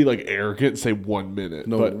to just be like arrogant and say 1 minute.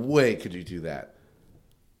 No but way could you do that.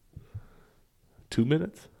 2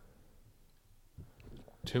 minutes?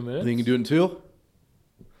 2 minutes? Think you can do it in 2?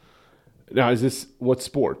 Now, is this what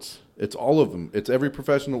sports? It's all of them. It's every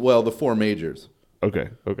professional. Well, the 4 majors. Okay.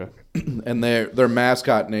 And their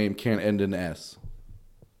mascot name can't end in S.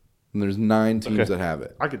 And there's 9 teams that have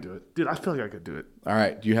it. I could do it. Dude, I feel like I could do it. All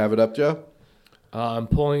right. Do you have it up, Joe? I'm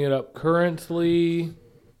pulling it up currently.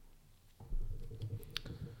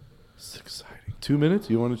 It's exciting. 2 minutes?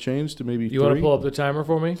 You want to change to maybe 3? You want to pull up the timer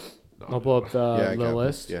for me? I'll pull up the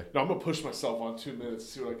list. Yeah. No, I'm going to push myself on 2 minutes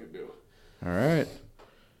to see what I can do. All right.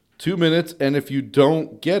 2 minutes, and if you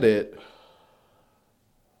don't get it,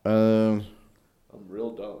 I'm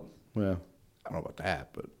real dumb. well, I don't know about that,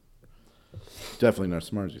 but definitely not as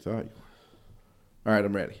smart as you thought you were. All right,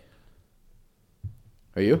 I'm ready.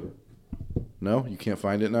 Are you? No? You can't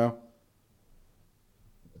find it now?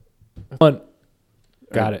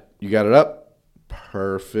 Got it. You got it up?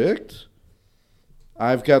 Perfect.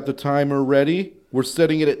 I've got the timer ready. We're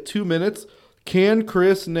setting it at 2 minutes. Can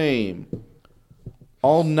Chris name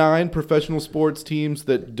all 9 professional sports teams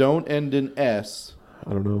that don't end in S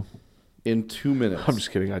I don't know. in 2 minutes? I'm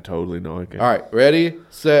just kidding. I totally know I can. All right, ready,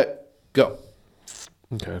 set, go.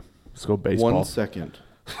 Okay. Let's go baseball. 1 second.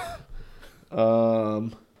 2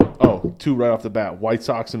 right off the bat. White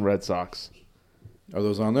Sox and Red Sox. Are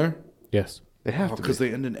those on there? Yes. They have to Because be.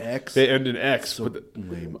 they end in X. They end in X. So but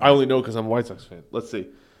lame. I only know because I'm a White Sox fan. Let's see.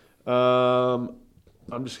 I'm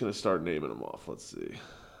just going to start naming them off. Let's see.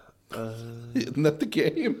 Isn't that the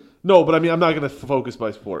game? No, but I mean, I'm not going to focus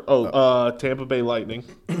by sport. Tampa Bay Lightning.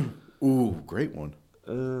 Ooh, great one.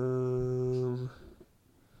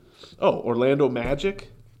 Orlando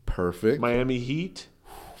Magic. Perfect. Miami Heat.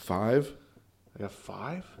 5. I got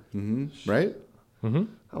 5? Right? Mm-hmm.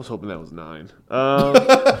 I was hoping that was 9.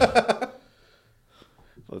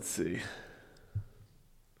 Let's see.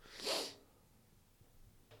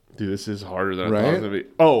 Dude, this is harder than I thought it was Right? going to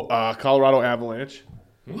be. Colorado Avalanche.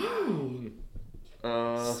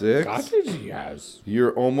 6. Yes.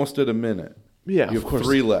 You're almost at a minute. Yeah, You of have course.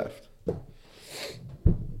 3 left.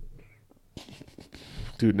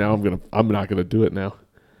 Dude, now I'm not gonna do it now.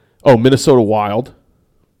 Oh, Minnesota Wild.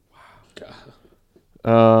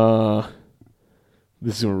 Wow.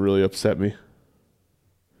 This is gonna really upset me.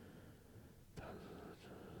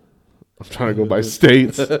 I'm trying to go by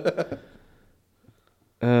states.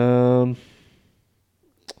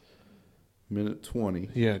 Minute 20.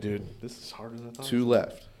 Yeah, dude, this is harder than I thought. 2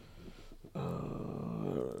 left.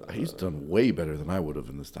 He's done way better than I would have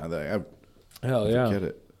in this time. I Hell yeah. get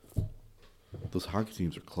it. Those hockey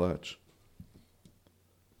teams are clutch.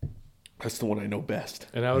 That's the one I know best.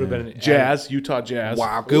 And that would have been an Jazz, Utah Jazz.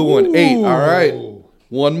 Wow, good one. 8. All right.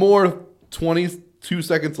 One more. 22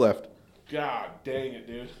 seconds left. God dang it,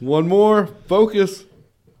 dude. One more. Focus.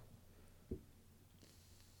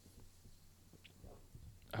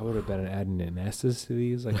 I would have been adding an S's to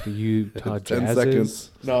these, like the Utah 10 Jazzes.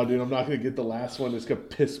 seconds. No, dude, I'm not gonna get the last one. It's gonna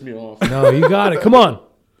piss me off. No, you got it. Come on.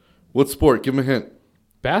 What sport? Give him a hint.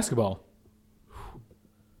 Basketball.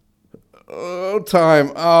 Oh,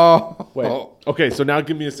 time. Oh. Wait. Okay, so now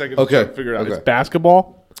give me a second Okay, to figure it out. okay. It's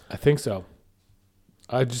basketball. I think so.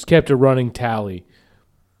 I just kept a running tally,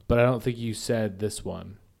 but I don't think you said this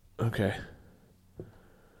one. Okay.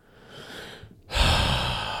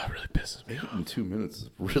 Really pisses me 8 in 2 minutes is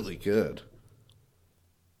really good.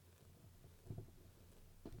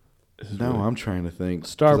 Now I'm trying to think.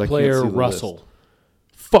 'cause I Star can't player see the Russell. list.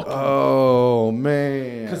 Fuck. Oh,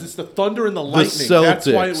 man. Because it's the Thunder and the Lightning. That's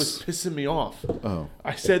why it was pissing me off. Oh.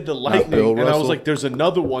 I said the Bill Lightning, and I was Russell? like, there's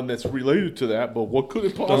another one that's related to that, but what could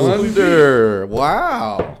it possibly be? Thunder.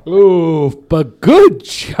 Wow. Ooh, but good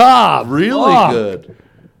job. Really Fuck. good.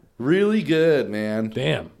 Really good, man.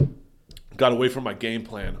 Damn. Got away from my game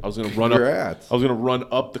plan. I was gonna run Congrats. up. I was gonna run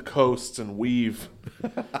up the coasts and weave,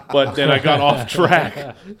 but then I got off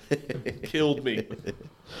track. Killed me.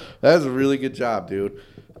 That's a really good job, dude.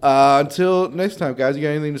 Until next time, guys, you got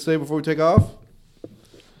anything to say before we take off?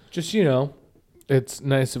 Just, it's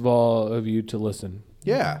nice of all of you to listen.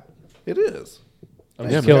 Yeah, it is. I'm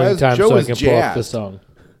Yeah, killing guys, time Joe so I is can pull up the jazzed. song.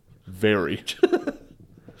 Very.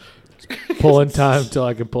 Pulling time till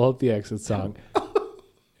I can pull up the exit song.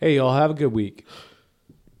 Hey, y'all, have a good week.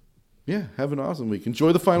 Yeah, have an awesome week.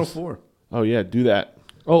 Enjoy the Final Four. Oh yeah, do that.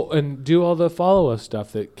 Oh, and do all the follow us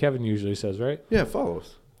stuff that Kevin usually says, right? Yeah, follow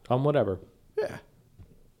us. Whatever. Yeah.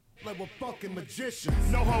 Like we're fucking magicians.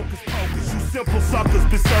 No hocus pocus, you simple suckers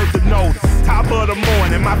been served a notice. Top of the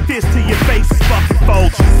morning, my fist to your face is fucking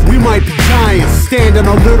Folgers. We might be giants, standing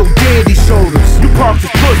on little dandy shoulders. You parked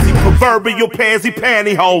as pussy, proverbial pansy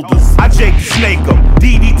panty holders. I Jake the Snake 'em,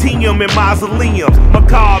 DDT 'em in mausoleums.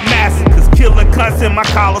 Macabre massacres, killing cunts in my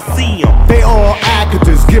coliseum. They all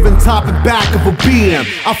actors, giving top and back of a BM.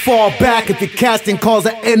 I fall back at the casting calls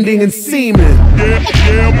are ending in semen. Yeah,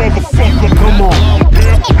 motherfucker. Come on.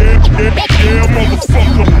 Yeah,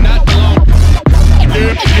 motherfucker.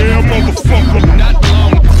 Yeah,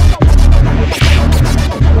 motherfucker.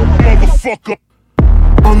 Motherfucker.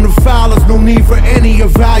 I'm the foulers, no need for any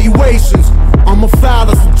evaluations. I'm a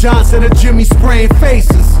fouler, so Johnson and Jimmy spraying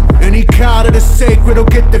faces. Any cow that is sacred will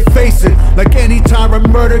get their face it. Like any time a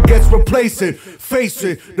murder gets replaced it. Face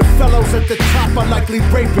it, the fellows at the top are likely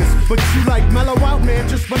rapists. But you like mellow out, man,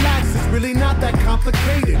 just relax. It's really not that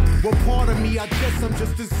complicated. Well, part of me, I guess I'm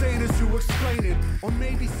just as sane as you explain it. Or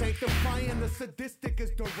maybe sanctifying the sadistic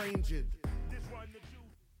is deranged.